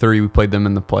Bowl 43. We played them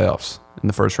in the playoffs in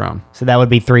the first round. So that would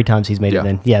be 3 times he's made Yeah. it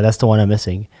then. Yeah, that's the one I'm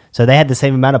missing. So they had the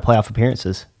same amount of playoff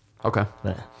appearances. Okay.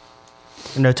 But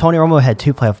no, Tony Romo had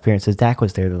 2 playoff appearances. Dak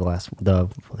was there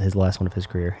his last one of his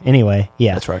career. Anyway,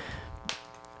 yeah. That's right.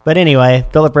 But anyway,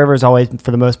 Phillip Rivers always, for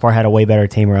the most part, had a way better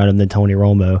team around him than Tony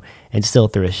Romo and still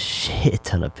threw a shit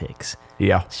ton of picks.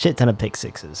 Yeah. Shit ton of pick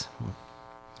sixes.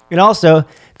 And also,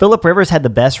 Phillip Rivers had the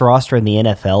best roster in the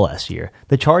NFL last year.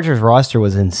 The Chargers roster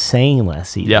was insane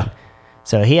last season. Yeah.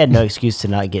 So he had no excuse to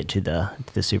not get to the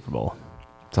Super Bowl.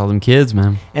 It's all them kids,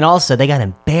 man. And also, they got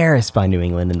embarrassed by New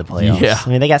England in the playoffs. Yeah. I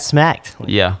mean, they got smacked.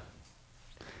 Yeah.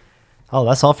 Oh,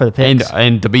 that's all for the picks.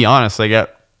 And to be honest, they got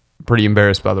pretty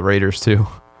embarrassed by the Raiders, too.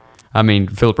 I mean,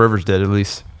 Phillip Rivers did, at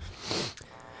least.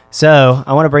 So,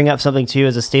 I want to bring up something to you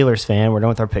as a Steelers fan. We're done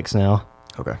with our picks now.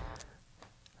 Okay.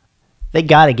 They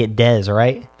got to get Dez,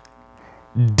 right?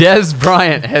 Dez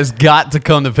Bryant has got to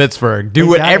come to Pittsburgh. Do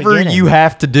They gotta whatever get him. you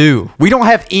have to do. We don't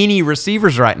have any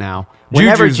receivers right now.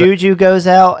 Whenever Juju's- Juju goes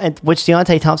out, and which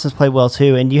Deontay Thompson's played well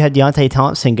too, and you had Deontay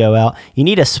Thompson go out, you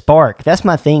need a spark. That's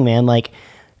my thing, man. Like,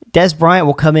 Dez Bryant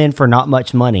will come in for not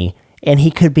much money, and he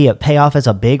could be a payoff as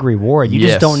a big reward. You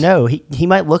Yes. just don't know. He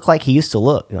might look like he used to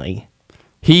look. Like,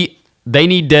 They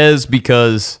need Dez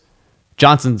because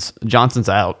Johnson's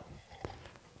out.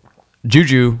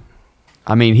 Juju,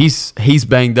 I mean, he's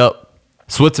banged up.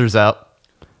 Switzer's out.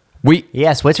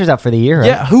 yeah, Switzer's out for the year. Right?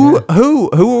 Yeah, who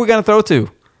are we gonna throw to?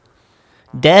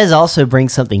 Dez also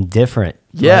brings something different.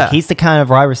 Yeah. Like, he's the kind of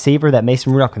wide receiver that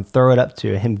Mason Rudolph can throw it up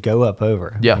to and him go up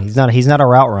over. Yeah. He's not a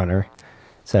route runner.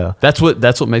 So That's what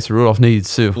Mason Rudolph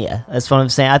needs too. yeah, that's what I'm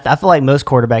saying. I feel like most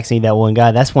quarterbacks need that one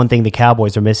guy. That's one thing the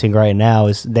Cowboys are missing right now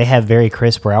is they have very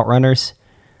crisp route runners,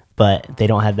 but they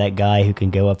don't have that guy who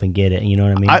can go up and get it. You know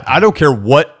what I mean? I don't care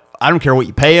what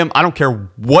you pay him. I don't care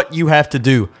what you have to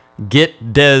do.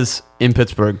 Get Dez in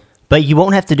Pittsburgh. But you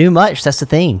won't have to do much. That's the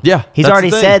thing. Yeah, He's that's already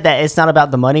the thing. said that it's not about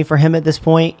the money for him at this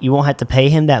point. You won't have to pay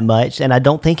him that much. And I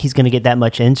don't think he's going to get that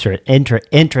much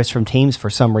interest from teams for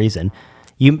some reason.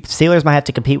 Steelers might have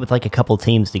to compete with like a couple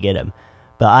teams to get him.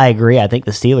 But I agree. I think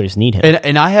the Steelers need him.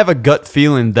 And I have a gut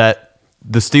feeling that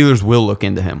the Steelers will look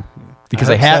into him because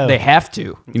I hope so. they have to.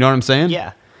 You know what I'm saying?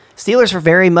 Yeah. Steelers are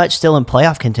very much still in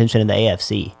playoff contention in the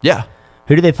AFC. Yeah.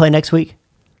 Who do they play next week?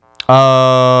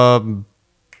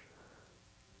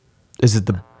 Is it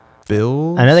the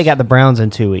Bills? I know they got the Browns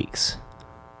in 2 weeks.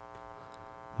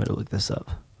 I'm going to look this up.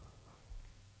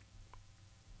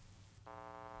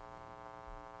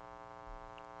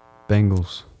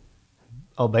 Bengals.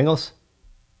 Oh, Bengals?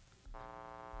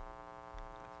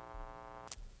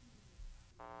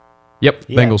 Yep,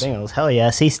 Yeah, Bengals. Hell yeah.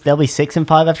 See, they'll be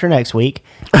 6-5 after next week.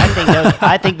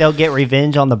 I think they'll get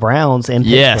revenge on the Browns in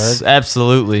Pittsburgh. Yes,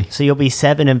 absolutely. So you'll be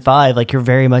 7-5. Like, you're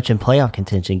very much in playoff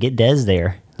contention. Get Dez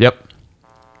there. Yep.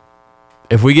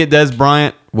 If we get Dez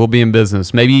Bryant, we'll be in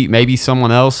business. Maybe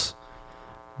someone else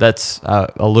that's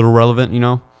a little relevant, you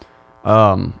know.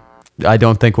 I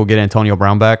don't think we'll get Antonio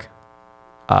Brown back.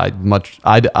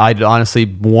 I'd honestly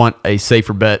want a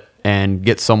safer bet and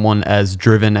get someone as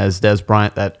driven as Dez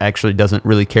Bryant that actually doesn't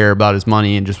really care about his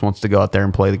money and just wants to go out there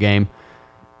and play the game.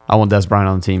 I want Dez Bryant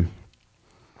on the team.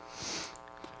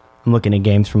 I'm looking at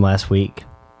games from last week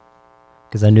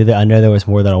because I know there was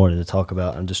more that I wanted to talk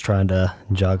about. I'm just trying to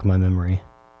jog my memory.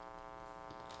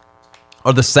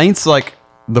 Are the Saints like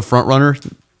the front runner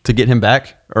to get him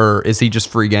back, or is he just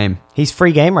free game? He's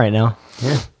free game right now.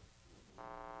 Yeah.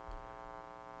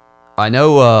 I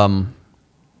know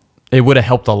it would have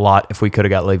helped a lot if we could have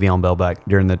got Le'Veon Bell back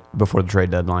before the trade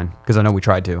deadline, because I know we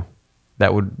tried to.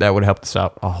 That would have helped us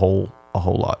out a whole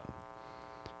lot,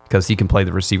 because he can play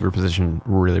the receiver position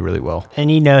really, really well. And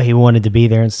you know he wanted to be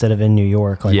there instead of in New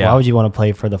York. Like, Yeah. why would you want to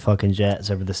play for the fucking Jets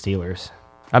over the Steelers?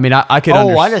 I mean, I could. I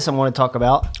know something I want to talk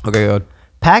about. Okay, go ahead.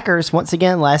 Packers once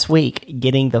again last week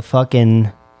getting the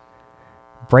fucking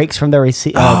breaks from the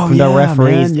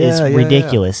referees. Man. Is Yeah,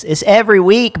 ridiculous. It's every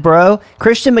week, bro.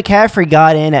 Christian McCaffrey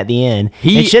got in at the end.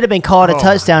 It should have been called a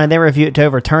touchdown and then review it to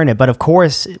overturn it. But of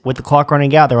course, with the clock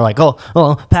running out, they were like,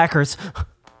 "Oh, Packers."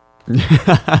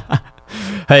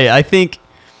 Hey, I think,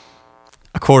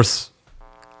 of course,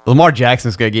 Lamar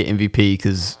Jackson's gonna get MVP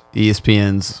because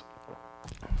ESPN's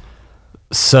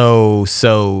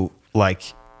so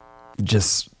like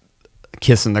just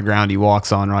kissing the ground he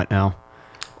walks on right now.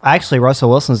 Actually, Russell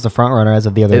Wilson's the front runner as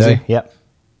of the other Is day. he? Yep.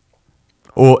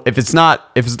 Well, if it's not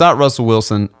Russell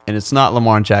Wilson and it's not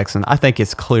Lamar Jackson, I think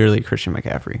it's clearly Christian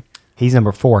McCaffrey. He's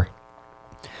number 4.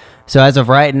 So as of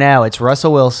right now, it's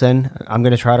Russell Wilson. I'm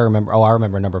going to try to remember. Oh, I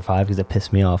remember number 5 because it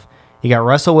pissed me off. You got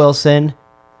Russell Wilson,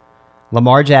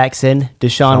 Lamar Jackson,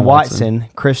 Deshaun Watson,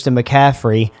 Christian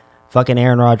McCaffrey, fucking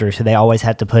Aaron Rodgers, who they always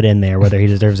have to put in there whether he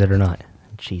deserves it or not.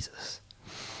 Jesus.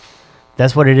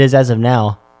 That's what it is as of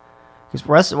now. Because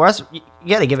Russell, you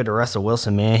got to give it to Russell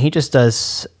Wilson, man. He just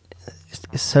does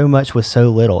so much with so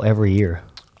little every year.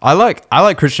 I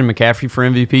like Christian McCaffrey for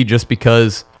MVP just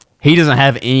because he doesn't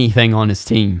have anything on his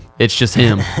team. It's just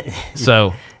him.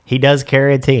 So he does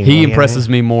carry a team. he impresses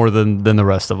me more than the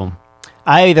rest of them.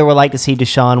 I either would like to see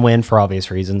Deshaun win for obvious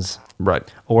reasons, Right.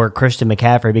 or Christian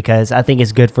McCaffrey because I think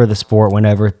it's good for the sport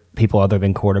whenever people other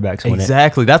than quarterbacks win it.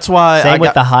 Exactly. That's why Same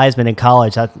with the Heisman in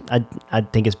college. I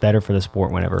think it's better for the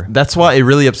sport whenever. That's why it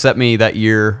really upset me that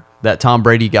year that Tom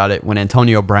Brady got it when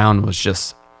Antonio Brown was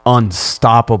just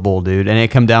unstoppable, dude. And it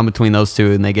come down between those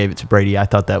two and they gave it to Brady. I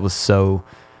thought that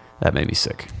made me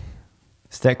sick.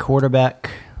 It's that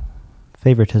quarterback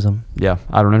favoritism. Yeah,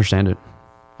 I don't understand it.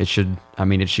 It should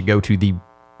go to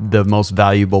the most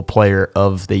valuable player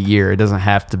of the year. It doesn't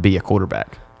have to be a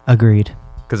quarterback. Agreed.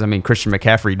 Because, Christian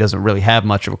McCaffrey doesn't really have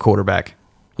much of a quarterback.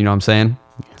 You know what I'm saying?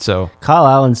 So Kyle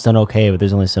Allen's done okay, but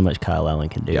there's only so much Kyle Allen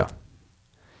can do. yeah.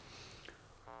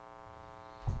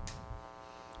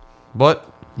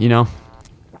 But,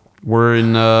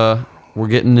 we're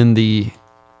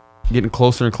getting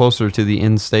closer and closer to the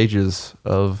end stages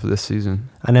of this season.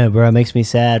 I know, bro. It makes me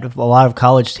sad. A lot of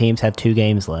college teams have 2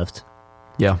 games left.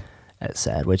 Yeah. That's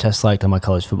sad, which I slacked on my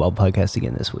college football podcast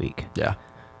again this week. Yeah.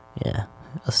 Yeah,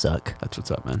 I suck. That's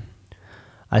what's up, man.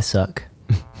 I suck.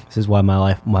 This is why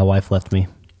my wife left me.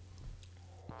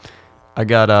 I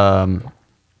got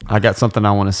something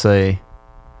I want to say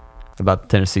about the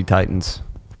Tennessee Titans.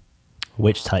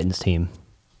 Which Titans team?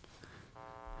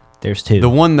 There's 2.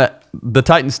 The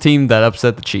Titans team that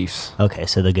upset the Chiefs. Okay,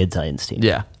 so the good Titans team.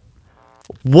 Yeah.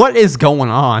 What is going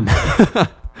on?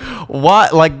 Why?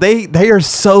 Like they are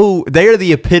the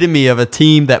epitome of a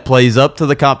team that plays up to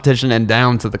the competition and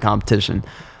down to the competition.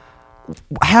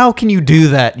 How can you do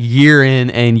that year in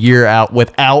and year out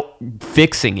without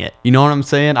fixing it? You know what I'm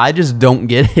saying? I just don't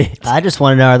get it. I just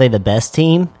want to know: are they the best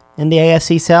team in the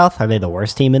AFC South? Are they the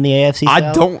worst team in the AFC South?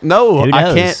 I don't know. Who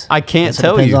knows? I can't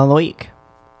tell depends you. on the week.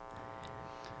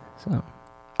 So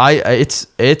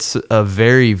It's a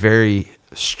very, very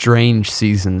strange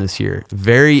season this year.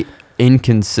 Very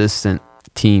inconsistent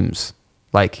teams.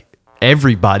 Like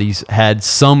everybody's had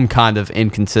some kind of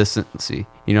inconsistency.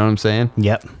 You know what I'm saying?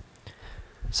 Yep.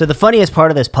 So the funniest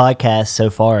part of this podcast so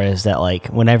far is that, like,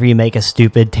 whenever you make a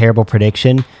stupid, terrible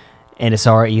prediction, and it's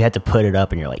alright. You have to put it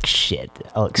up, and you're like, shit,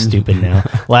 I look stupid now.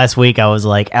 Last week I was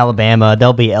like, Alabama,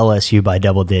 they'll be LSU by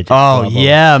double digits. Oh blah, blah.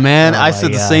 yeah, man! Oh, I my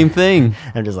said the God. same thing.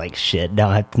 I'm just like, shit.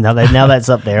 Now that's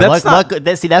up there. That's not-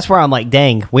 That's where I'm like,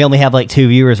 dang, we only have like 2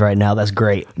 viewers right now. That's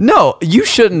great. No, you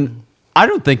shouldn't. I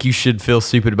don't think you should feel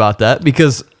stupid about that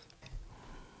because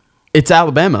it's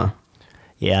Alabama.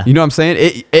 Yeah. You know what I'm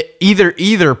saying?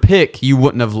 Either pick, you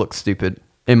wouldn't have looked stupid,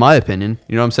 in my opinion.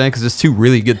 You know what I'm saying? Because it's two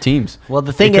really good teams. Well,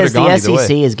 the thing It is, could've gone the either SEC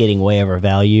way. is getting way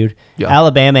overvalued. Yeah.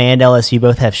 Alabama and LSU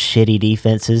both have shitty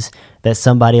defenses that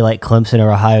somebody like Clemson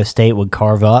or Ohio State would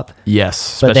carve up.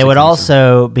 Yes, But they especially would Clemson.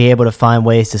 also be able to find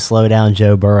ways to slow down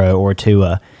Joe Burrow or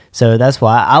Tua. So that's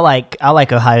why I like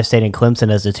Ohio State and Clemson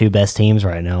as the two best teams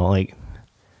right now. Like,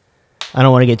 I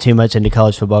don't want to get too much into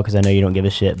college football because I know you don't give a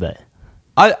shit, but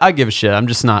I give a shit. I'm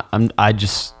just not. I'm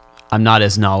not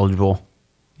as knowledgeable.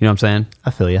 You know what I'm saying? I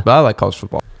feel you. But I like college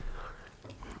football.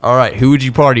 All right, who would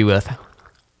you party with?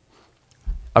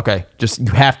 Okay, just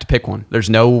you have to pick one. There's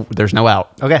no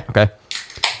out. Okay. Okay.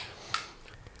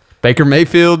 Baker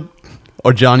Mayfield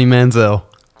or Johnny Manziel?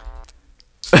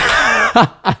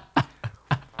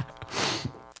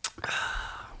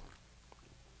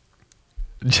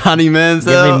 Johnny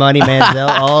Manziel. Give me money, Manziel,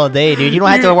 all day, dude. You don't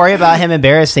have to worry about him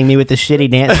embarrassing me with the shitty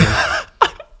dancing.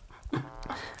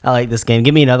 I like this game.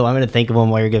 Give me another one. I'm going to think of one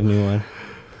while you're giving me one.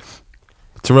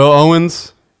 Terrell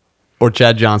Owens or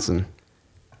Chad Johnson?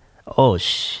 Oh,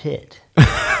 shit.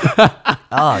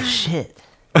 Oh, shit.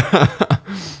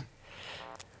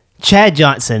 Chad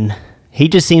Johnson. He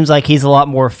just seems like he's a lot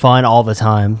more fun all the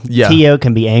time. Yeah. T.O.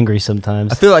 can be angry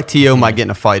sometimes. I feel like T.O. might get in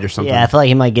a fight or something. Yeah, I feel like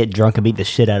he might get drunk and beat the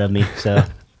shit out of me. So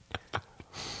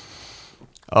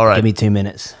All right. give me 2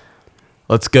 minutes.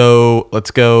 Let's go.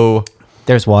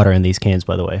 There's water in these cans,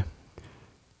 by the way.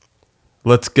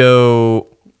 Let's go.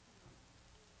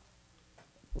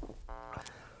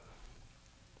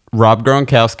 Rob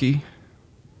Gronkowski.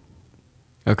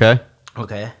 Okay.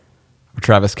 Okay. Or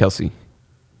Travis Kelce.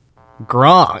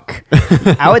 Gronk.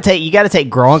 I would take. You got to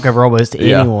take Gronk over almost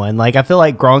Yeah. anyone. Like, I feel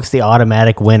like Gronk's the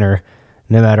automatic winner,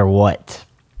 no matter what.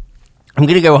 I'm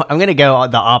gonna go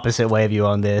the opposite way of you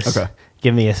on this. Okay.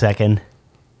 Give me a second.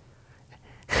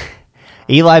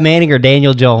 Eli Manning or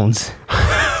Daniel Jones?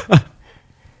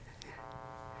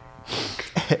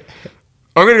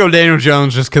 I'm gonna go Daniel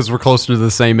Jones just because we're closer to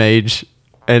the same age,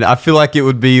 and I feel like it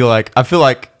would be like I feel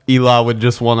like Eli would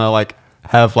just want to like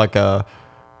have like a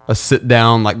sit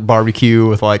down like barbecue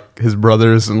with like his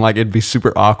brothers, and like it'd be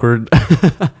super awkward.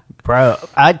 Bro,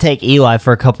 I'd take Eli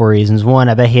for a couple reasons. One,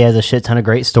 I bet he has a shit ton of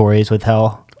great stories with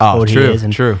how old true, he is.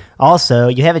 And true. Also,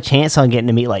 you have a chance on getting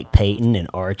to meet like Peyton and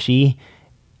Archie.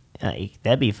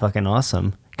 That'd be fucking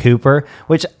awesome. Cooper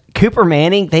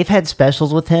Manning, they've had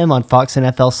specials with him on Fox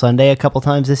NFL Sunday a couple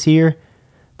times this year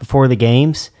before the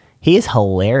games. He is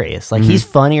hilarious. Like, he's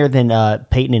funnier than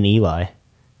Peyton and Eli.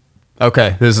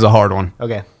 Okay, this is a hard one.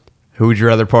 Okay. Who would you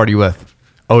rather party with,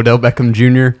 Odell Beckham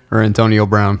Jr. or Antonio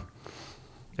Brown?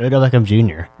 Odell Beckham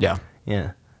Jr. Yeah, Yeah.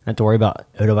 Not have to worry about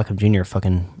Odell Beckham Jr.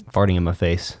 fucking farting in my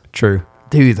face. true,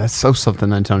 dude. That's so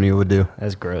something Antonio would do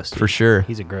That's gross, dude. for sure.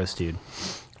 He's a gross dude.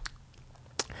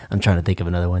 I'm trying to think of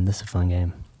another one. This is a fun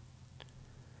game.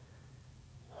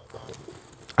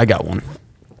 I got one.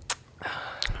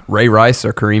 Ray Rice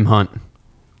or Kareem Hunt?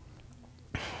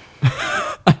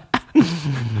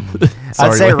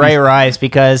 I'd say Lee. Ray Rice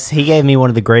because he gave me one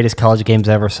of the greatest college games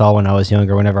I ever saw when I was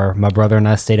younger, whenever my brother and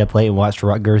I stayed up late and watched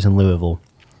Rutgers and Louisville.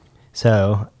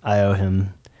 So I owe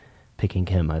him picking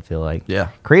him, I feel like. Yeah.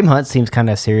 Kareem Hunt seems kind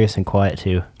of serious and quiet,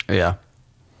 too. Yeah.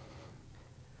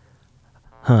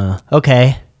 Huh.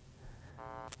 Okay.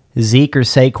 Zeke or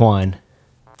Saquon?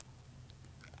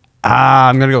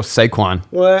 I'm gonna go Saquon.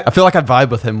 What? I feel like I'd vibe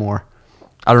with him more.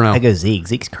 I don't know. I go Zeke.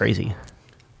 Zeke's crazy.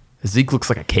 Zeke looks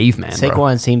like a caveman. Saquon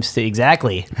Bro. seems to...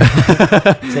 Exactly.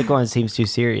 Saquon seems too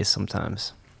serious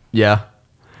sometimes. Yeah.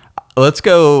 Let's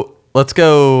go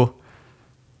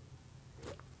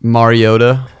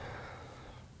Mariota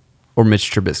or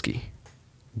Mitch Trubisky.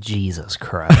 Jesus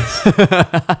Christ.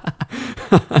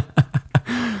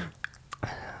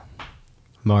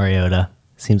 Mariota.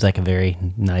 Seems like a very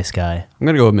nice guy. I'm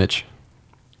gonna go with Mitch.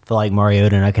 I feel like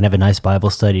Mariota and I can have a nice Bible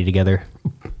study together.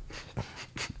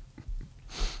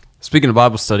 Speaking of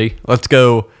Bible study, let's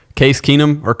go Case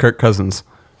Keenum or Kirk Cousins.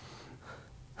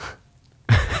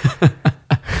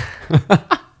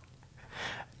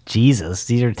 Jesus,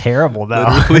 these are terrible, though.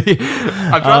 Literally.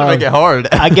 I'm trying to make it hard.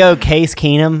 I go Case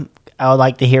Keenum. I would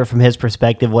like to hear from his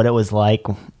perspective what it was like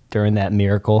during that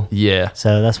miracle. Yeah.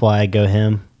 So that's why I go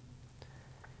him.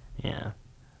 Yeah.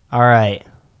 All right.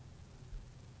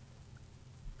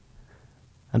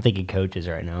 I'm thinking coaches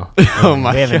right now. Oh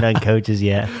my We haven't God. done coaches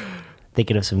yet.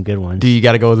 Thinking of some good ones. Do you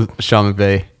got to go with Sean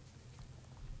McVay?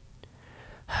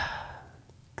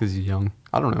 Because he's young.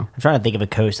 I don't know. I'm trying to think of a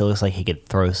coach that looks like he could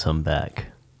throw some back.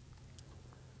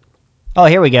 Oh,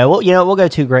 here we go. Well, we'll go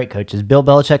two great coaches: Bill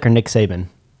Belichick or Nick Saban.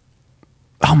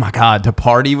 Oh my God, to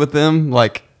party with them,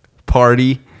 like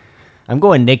party. I'm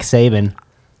going Nick Saban.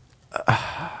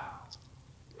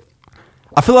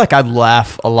 I feel like I'd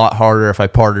laugh a lot harder if I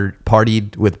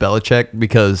partied with Belichick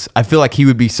because I feel like he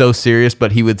would be so serious,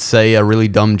 but he would say a really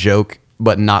dumb joke,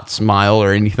 but not smile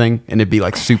or anything, and it'd be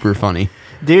like super funny.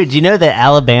 Dude, do you know that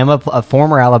a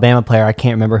former Alabama player, I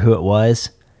can't remember who it was,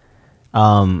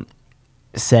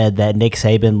 said that Nick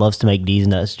Saban loves to make D's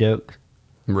nuts jokes?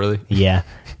 Really? Yeah.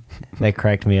 That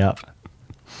cracked me up.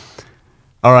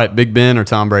 All right, Big Ben or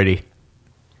Tom Brady?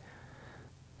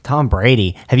 Tom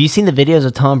Brady. Have you seen the videos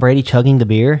of Tom Brady chugging the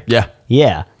beer? Yeah.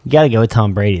 Yeah. You got to go with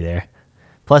Tom Brady there.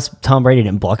 Plus, Tom Brady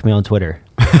didn't block me on Twitter.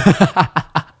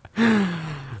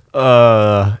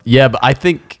 Yeah, but I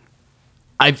think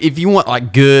if you want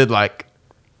like good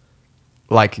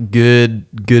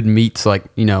good meats, like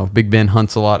Big Ben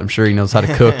hunts a lot. I'm sure he knows how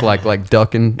to cook like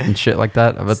duck and shit like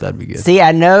that. I bet that'd be good. See,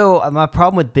 I know my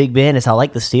problem with Big Ben is I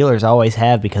like the Steelers. I always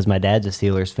have because my dad's a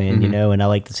Steelers fan, and I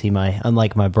like to see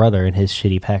unlike my brother and his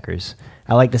shitty Packers,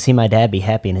 I like to see my dad be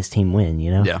happy and his team win.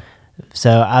 Yeah.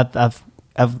 So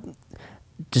I've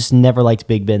just never liked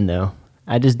Big Ben though.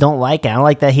 I just don't like it. I don't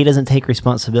like that he doesn't take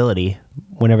responsibility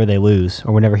whenever they lose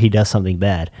or whenever he does something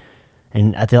bad.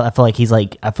 And I feel like he's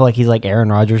like Aaron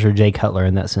Rodgers or Jay Cutler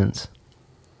in that sense.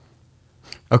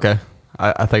 Okay,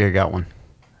 I think I got one.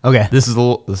 Okay. This is a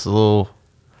little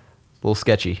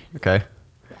sketchy. Okay,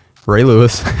 Ray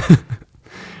Lewis,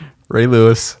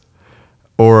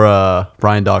 or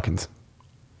Brian Dawkins.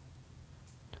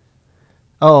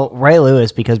 Oh, Ray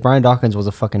Lewis, because Brian Dawkins was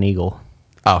a fucking Eagle.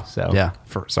 Oh, So. yeah.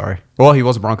 Sorry. Well, he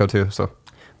was a Bronco too. So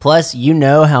Plus,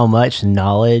 how much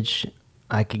knowledge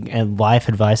and life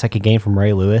advice I could gain from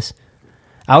Ray Lewis.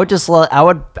 I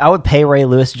would pay Ray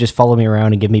Lewis to just follow me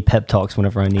around and give me pep talks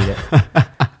whenever I need it.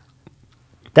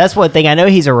 That's one thing. I know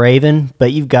he's a Raven,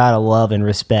 but you've got to love and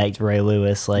respect Ray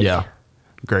Lewis. Like, yeah,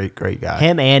 great guy.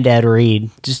 him and Ed Reed,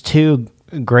 just two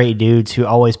great dudes who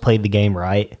always played the game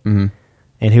right, and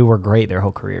who were great their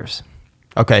whole careers.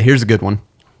 Okay, here's a good one.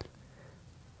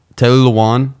 Taylor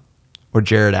Lewan or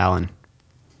Jared Allen?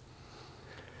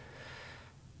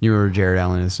 You remember Jared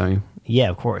Allen is, don't you? Yeah,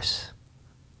 of course.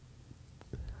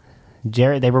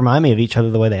 Jared, they remind me of each other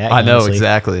the way they act. I know, honestly.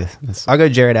 exactly. I'll go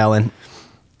Jared Allen.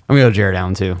 I'm going to go Jared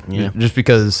Allen too. Yeah. Just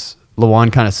because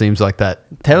Lewan kind of seems like that.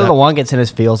 Taylor Lewan gets in his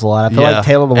feels a lot. I feel like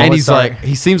Taylor Lewan and would he's start-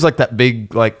 he seems like that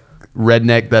big like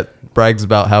redneck that brags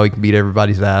about how he can beat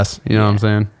everybody's ass. You know what I'm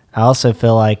saying? I also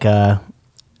feel like Taylor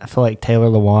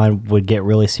Lewan would get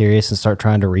really serious and start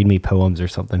trying to read me poems or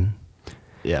something.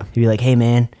 Yeah. He'd be like, "Hey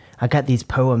man, I got these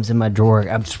poems in my drawer.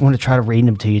 I just want to try to read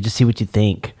them to you. Just see what you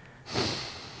think.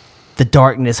 The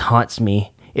darkness haunts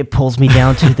me. It pulls me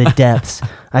down to the depths.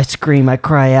 I scream. I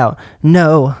cry out.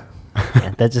 No."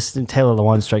 Yeah, that just Taylor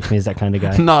Lewan strikes me as that kind of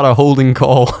guy. Not a holding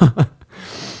call.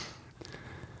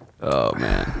 Oh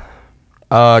man.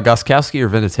 Gostkowski or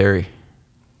Vinatieri?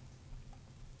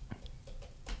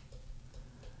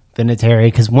 Vinatieri,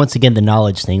 because once again, the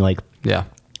knowledge thing. Like, Yeah.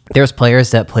 there's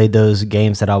players that played those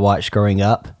games that I watched growing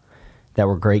up that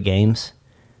were great games.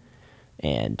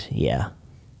 And yeah.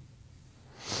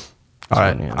 All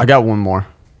right. yeah. I got one more.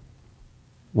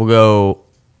 We'll go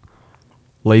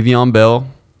Le'Veon Bell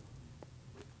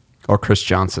or Chris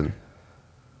Johnson.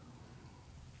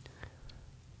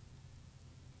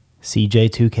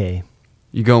 CJ2K.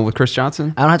 You going with Chris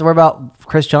Johnson? I don't have to worry about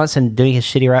Chris Johnson doing his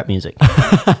shitty rap music.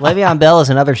 Le'Veon Bell is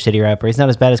another shitty rapper. He's not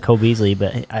as bad as Cole Beasley,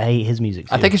 but I hate his music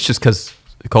too. I think it's just because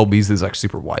Cole Beasley's like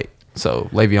super white. So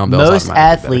Le'Veon Bell's most automatically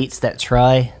athletes that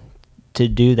try to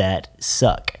do that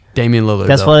suck. better. Damian Lillard.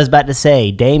 That's though. what I was about to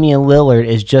say. Damian Lillard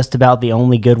is just about the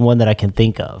only good one that I can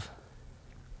think of.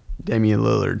 Damian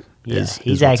Lillard Yeah, is.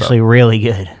 he's what's actually up. really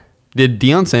good. Did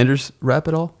Deion Sanders rap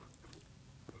at all?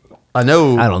 I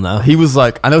know. I don't know. He was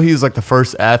like the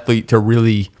first athlete to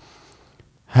really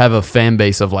have a fan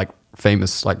base of like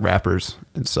famous like rappers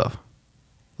and stuff.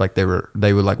 Like they would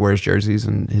like wear his jerseys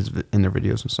and in their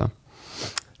videos and stuff.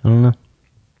 I don't know.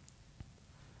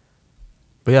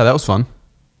 But yeah, that was fun.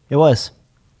 It was.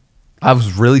 I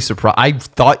was really surprised. I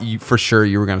thought you for sure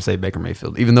you were going to say Baker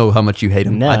Mayfield, even though how much you hate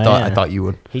him. No, I yeah. thought you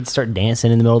would. He'd start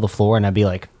dancing in the middle of the floor, and I'd be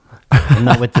like, I'm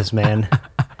not with this man.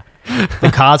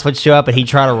 The cops would show up, and he'd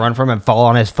try to run from him and fall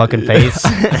on his fucking face.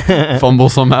 Fumble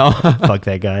somehow, Fuck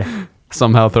that guy.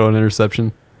 somehow throw an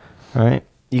interception. All right.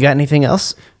 You got anything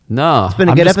else? No, It's been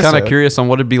a I'm good just kind of episode. curious on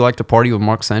what it'd be like to party with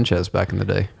Mark Sanchez back in the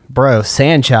day. Bro,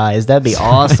 Sanchez, that'd be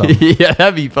awesome. Yeah,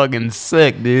 that'd be fucking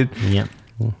sick, dude. Yep.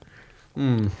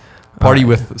 Party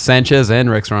with Sanchez and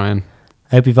Rex Ryan.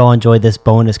 I hope you've all enjoyed this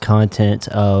bonus content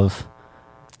of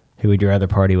who would you rather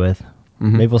party with.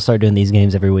 Maybe we'll start doing these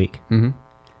games every week.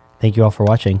 Thank you all for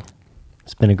watching.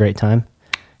 It's been a great time.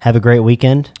 Have a great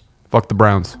weekend. Fuck the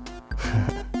Browns.